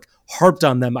yet. I've like harped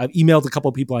on them. I've emailed a couple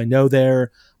of people I know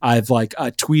there. I've like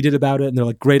tweeted about it and they're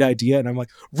like, great idea. And I'm like,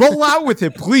 roll out with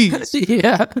it, please.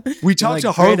 Yeah. We talked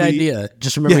to Harley. Great idea.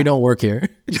 Just remember we don't work here.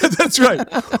 Yeah, that's right.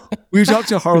 We talked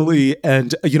to Harley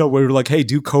and, we were like, hey,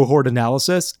 do cohort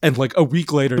analysis. And like a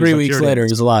week later, 3 weeks later,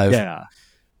 he's live. Yeah.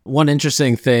 One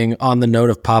interesting thing on the note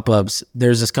of pop-ups,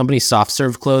 there's this company, Soft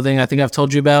Serve Clothing, I think I've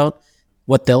told you about.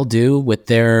 What they'll do with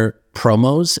their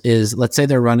promos is, let's say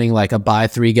they're running like a buy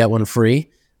 3, get 1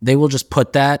 free. They will just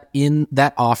put that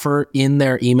offer in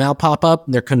their email pop-up.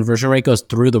 Their conversion rate goes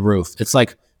through the roof. It's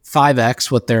like 5x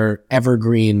what their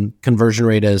evergreen conversion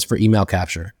rate is for email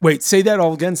capture. Wait, say that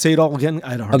all again. Say it all again.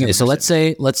 I don't. Okay, so let's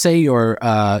say you're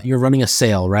running a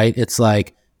sale, right? It's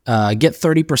like get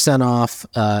 30% off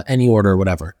any order or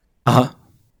whatever.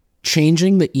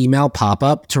 Changing the email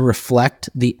pop-up to reflect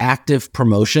the active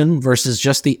promotion versus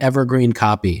just the evergreen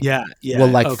copy. Yeah.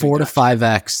 Will 4 to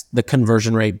 5x the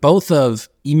conversion rate, both of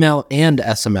email and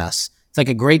SMS. It's like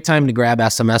a great time to grab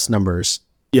SMS numbers.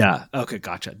 Yeah. Okay.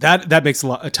 Gotcha. That makes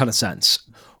a ton of sense.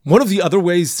 One of the other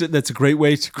ways that's a great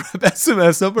way to grab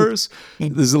SMS numbers,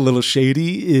 this is a little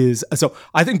shady, is, so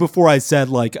I think before I said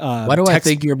like, why do I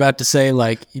think you're about to say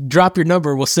like, drop your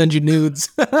number, we'll send you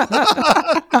nudes?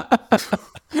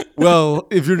 Well,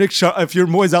 if you're if you're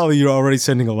Moise Ali, you're already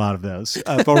sending a lot of those.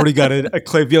 I've already got a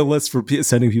Klaviyo list for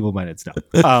sending people my nudes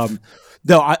now.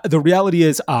 No, the reality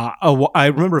is, I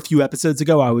remember a few episodes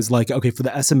ago, I was like, okay, for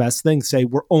the SMS thing, say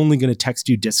we're only going to text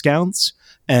you discounts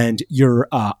and your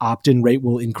opt-in rate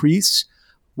will increase.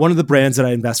 One of the brands that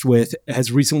I invest with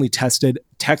has recently tested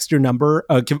text your number,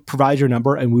 provide your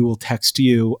number, and we will text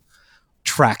you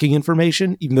tracking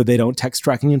information, even though they don't text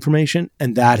tracking information,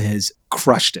 and that has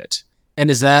crushed it. And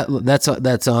is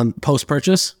that's on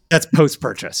post-purchase? That's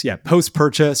post-purchase. Yeah,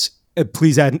 post-purchase.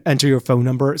 Please enter your phone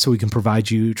number so we can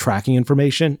provide you tracking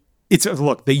information.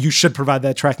 Look, you should provide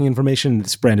that tracking information.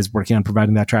 This brand is working on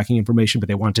providing that tracking information, but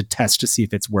they want to test to see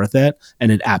if it's worth it,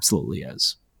 and it absolutely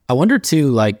is. I wonder too,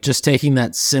 like just taking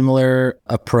that similar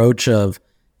approach of,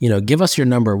 give us your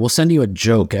number. We'll send you a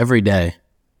joke every day.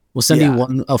 We'll send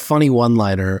you a funny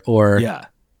one-liner, or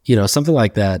something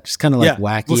like that. Just kind of like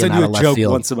wacky we'll send and you out of a left joke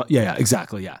field. once a month. Yeah,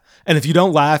 exactly. Yeah. And if you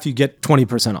don't laugh, you get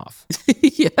 20% off.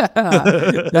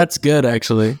 Yeah, that's good,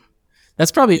 actually.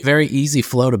 That's probably a very easy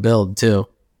flow to build, too.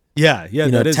 Yeah.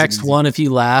 That is text one if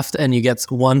you laughed and you get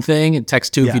one thing, and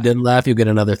text two if you didn't laugh, you get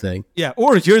another thing. Yeah,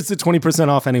 or here's the 20%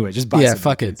 off anyway. Just buy something.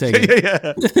 Fuck it. Take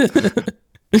it.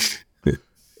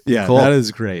 Yeah, cool. That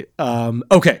is great.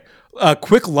 Okay. A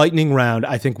quick lightning round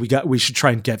I think we should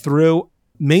try and get through.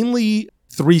 Mainly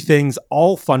 3 things,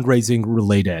 all fundraising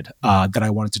related, that I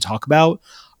wanted to talk about.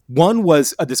 One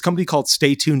was this company called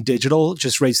Stay Tuned Digital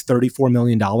just raised $34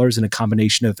 million in a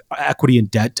combination of equity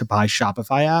and debt to buy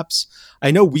Shopify apps.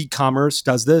 I know WeCommerce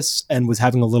does this and was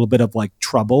having a little bit of like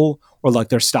trouble, or like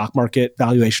their stock market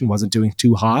valuation wasn't doing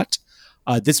too hot.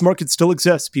 This market still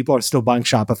exists. People are still buying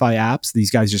Shopify apps.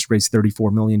 These guys just raised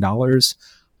 $34 million.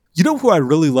 You know who I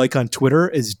really like on Twitter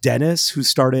is Dennis, who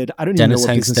started, I don't even know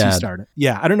what business he started.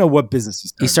 Yeah, I don't know what business he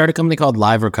started. He started a company called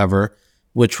Live Recover,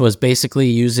 which was basically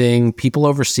using people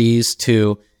overseas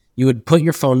you would put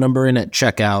your phone number in at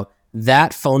checkout.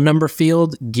 That phone number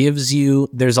field gives you,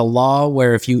 there's a law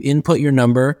where if you input your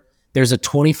number, there's a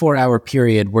 24-hour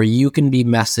period where you can be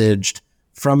messaged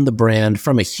from the brand,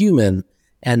 from a human.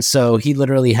 And so he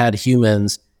literally had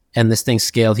humans, and this thing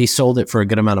scaled. He sold it for a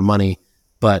good amount of money,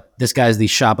 but this guy's the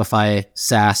Shopify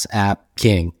SaaS app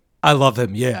king. I love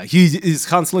him. Yeah. He's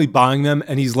constantly buying them,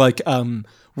 and he's like,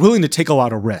 willing to take a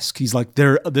lot of risk. He's like,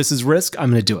 this is risk, I'm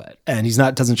going to do it. And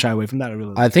doesn't shy away from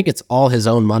that. I think it's all his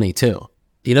own money too.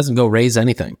 He doesn't go raise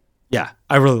anything. Yeah,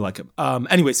 I really like him.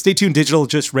 Anyway, Stay Tuned Digital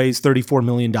just raised $34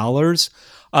 million.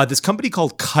 This company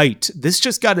called Kite, this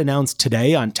just got announced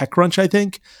today on TechCrunch, I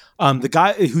think. The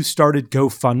guy who started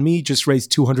GoFundMe just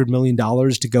raised $200 million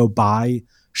to go buy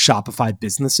Shopify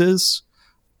businesses.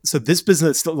 So this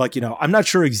business, I'm not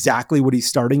sure exactly what he's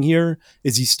starting here.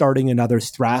 Is he starting another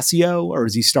Thrasio, or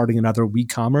is he starting another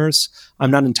WeCommerce? I'm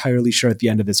not entirely sure at the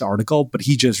end of this article, but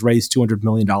he just raised $200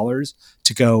 million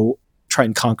to go try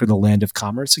and conquer the land of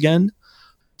commerce again.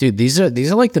 Dude, these are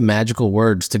like the magical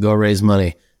words to go raise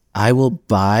money. I will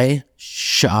buy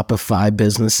Shopify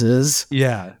businesses.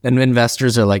 Yeah. And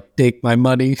investors are like, take my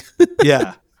money.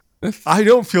 Yeah. I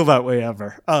don't feel that way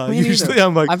ever. Usually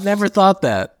I'm like, I've never thought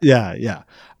that. Yeah.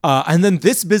 And then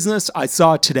this business I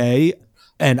saw today,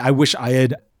 and I wish I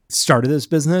had started this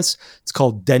business. It's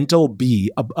called Dental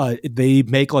Bee. They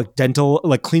make like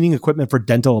cleaning equipment for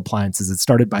dental appliances. It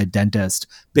started by a dentist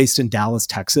based in Dallas,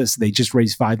 Texas. They just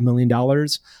raised $5 million.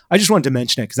 I just wanted to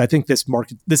mention it because I think this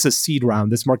is a seed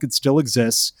round. This market still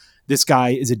exists. This guy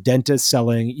is a dentist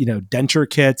selling, denture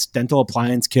kits, dental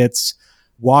appliance kits.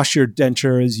 Wash your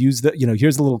dentures, use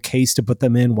here's a little case to put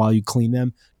them in while you clean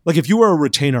them. Like if you were a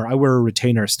retainer, I wear a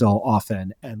retainer still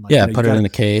often. And put it in a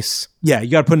case. Yeah, you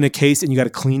got to put it in a case and you got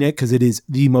to clean it because it is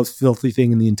the most filthy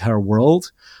thing in the entire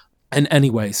world. And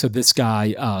anyway, so this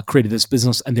guy created this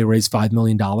business and they raised $5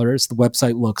 million. The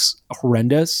website looks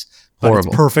horrendous, but horrible.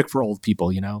 It's perfect for old people,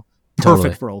 Perfect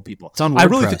Totally. for old people. It's on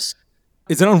WordPress.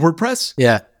 Is it on WordPress?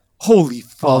 Yeah. Holy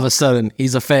fuck. All of a sudden,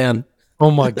 he's a fan. Oh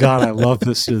my God, I love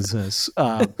this business.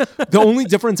 The only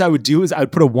difference I would do is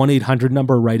I'd put a 1-800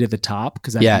 number right at the top.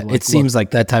 It seems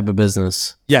like that type of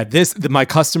business. Yeah, my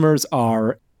customers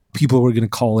are people who are going to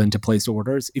call in to place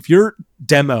orders. If your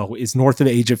demo is north of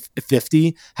the age of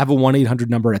 50, have a 1-800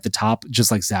 number at the top,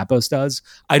 just like Zappos does.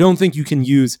 I don't think you can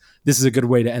use, this is a good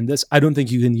way to end this, I don't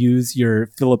think you can use your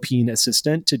Philippine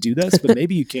assistant to do this, but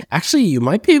maybe you can. Actually, you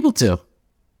might be able to.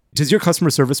 Does your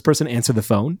customer service person answer the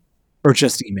phone? Or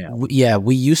just email? Yeah,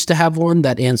 we used to have one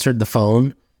that answered the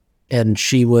phone and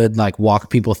she would walk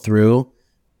people through.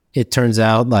 It turns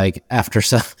out after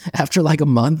a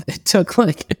month, it took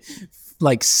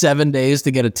like 7 days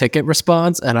to get a ticket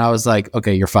response. And I was like,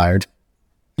 okay, you're fired.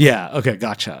 Yeah. Okay.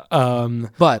 Gotcha.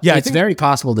 But yeah, it's very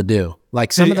possible to do.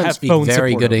 Some of them speak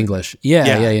very good English.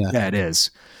 Yeah. Yeah, it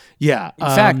is. Yeah. In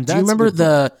fact, do you remember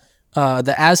the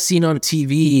As Seen on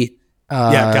TV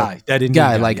guy. That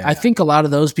Indian guy. I think a lot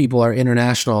of those people are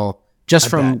international just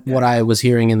from what I was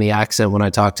hearing in the accent when I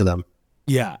talked to them.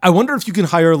 Yeah. I wonder if you can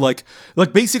hire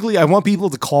basically I want people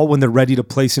to call when they're ready to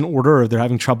place an order or they're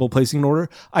having trouble placing an order.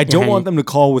 I don't want them to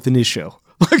call with an issue.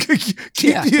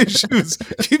 Keep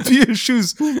the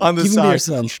issues on the side.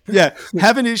 Yeah.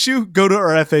 Have an issue, go to our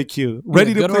FAQ.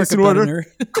 Ready to place an order?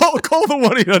 Call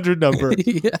the 1-800 number.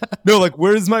 Yeah. No,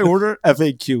 where's my order?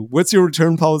 FAQ. What's your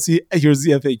return policy? Here's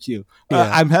the FAQ.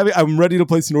 I'm ready to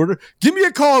place an order. Give me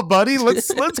a call, buddy.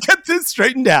 Let's get this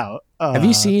straightened out. Have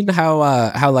you seen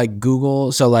how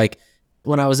Google,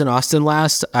 when I was in Austin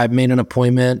last, I made an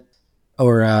appointment I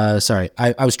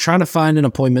was trying to find an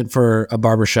appointment for a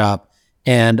barbershop.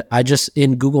 And I just,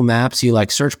 in Google Maps, you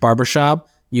search barbershop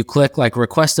you click like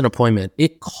request an appointment.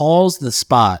 It calls the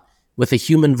spot with a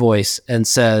human voice and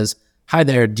says, hi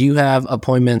there, do you have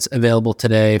appointments available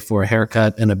today for a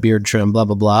haircut and a beard trim, blah,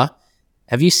 blah, blah.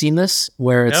 Have you seen this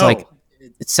where it's like,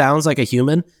 it sounds like a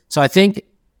human? So I think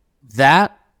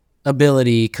that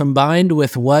ability combined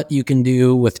with what you can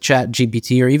do with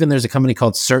ChatGPT, or even there's a company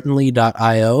called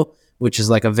Certainly.io, which is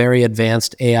like a very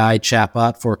advanced AI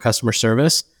chatbot for customer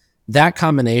service. That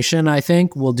combination, I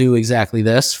think, will do exactly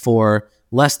this for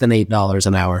less than $8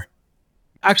 an hour.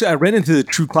 Actually, I ran into the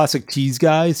True Classic Teas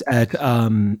guys at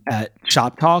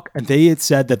Shop Talk, and they had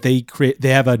said that they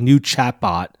have a new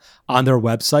chatbot on their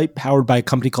website powered by a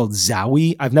company called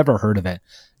Zowie. I've never heard of it.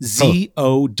 Zowie.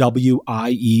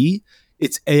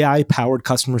 It's AI powered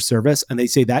customer service, and they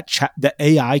say that the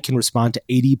AI can respond to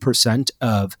 80%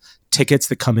 of tickets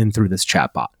that come in through this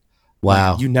chatbot.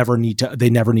 Wow! They never need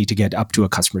to get up to a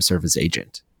customer service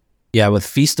agent. Yeah, with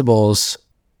Feastables,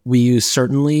 we use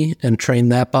Certainly and train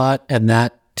that bot, and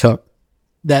that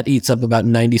eats up about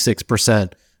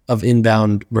 96% of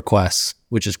inbound requests,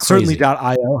 which is crazy.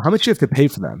 Certainly.io. How much do you have to pay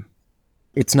for them?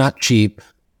 It's not cheap,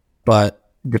 but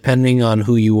depending on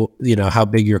who how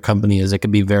big your company is, it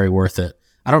could be very worth it.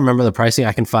 I don't remember the pricing.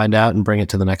 I can find out and bring it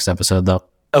to the next episode, though.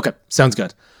 Okay, sounds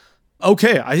good.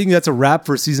 Okay, I think that's a wrap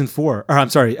for season 4. Or I'm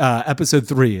sorry, episode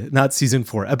 3, not season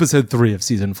 4. Episode 3 of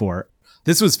season 4.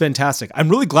 This was fantastic. I'm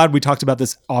really glad we talked about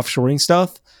this offshoring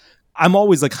stuff. I'm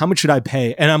always like, how much should I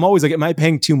pay? And I'm always like, am I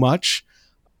paying too much?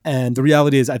 And the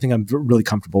reality is, I think I'm really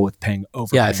comfortable with paying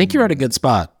over. Yeah, I think you're at a good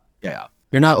spot. Yeah.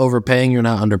 You're not overpaying. You're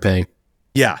not underpaying.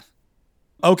 Yeah.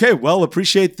 Okay, well,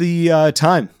 appreciate the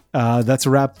time. That's a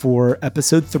wrap for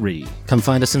episode 3. Come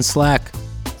find us in Slack.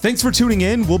 Thanks for tuning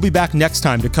in. We'll be back next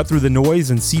time to cut through the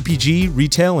noise in CPG,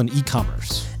 retail, and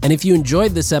e-commerce. And if you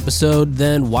enjoyed this episode,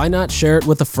 then why not share it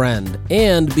with a friend?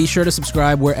 And be sure to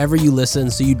subscribe wherever you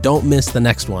listen so you don't miss the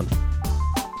next one.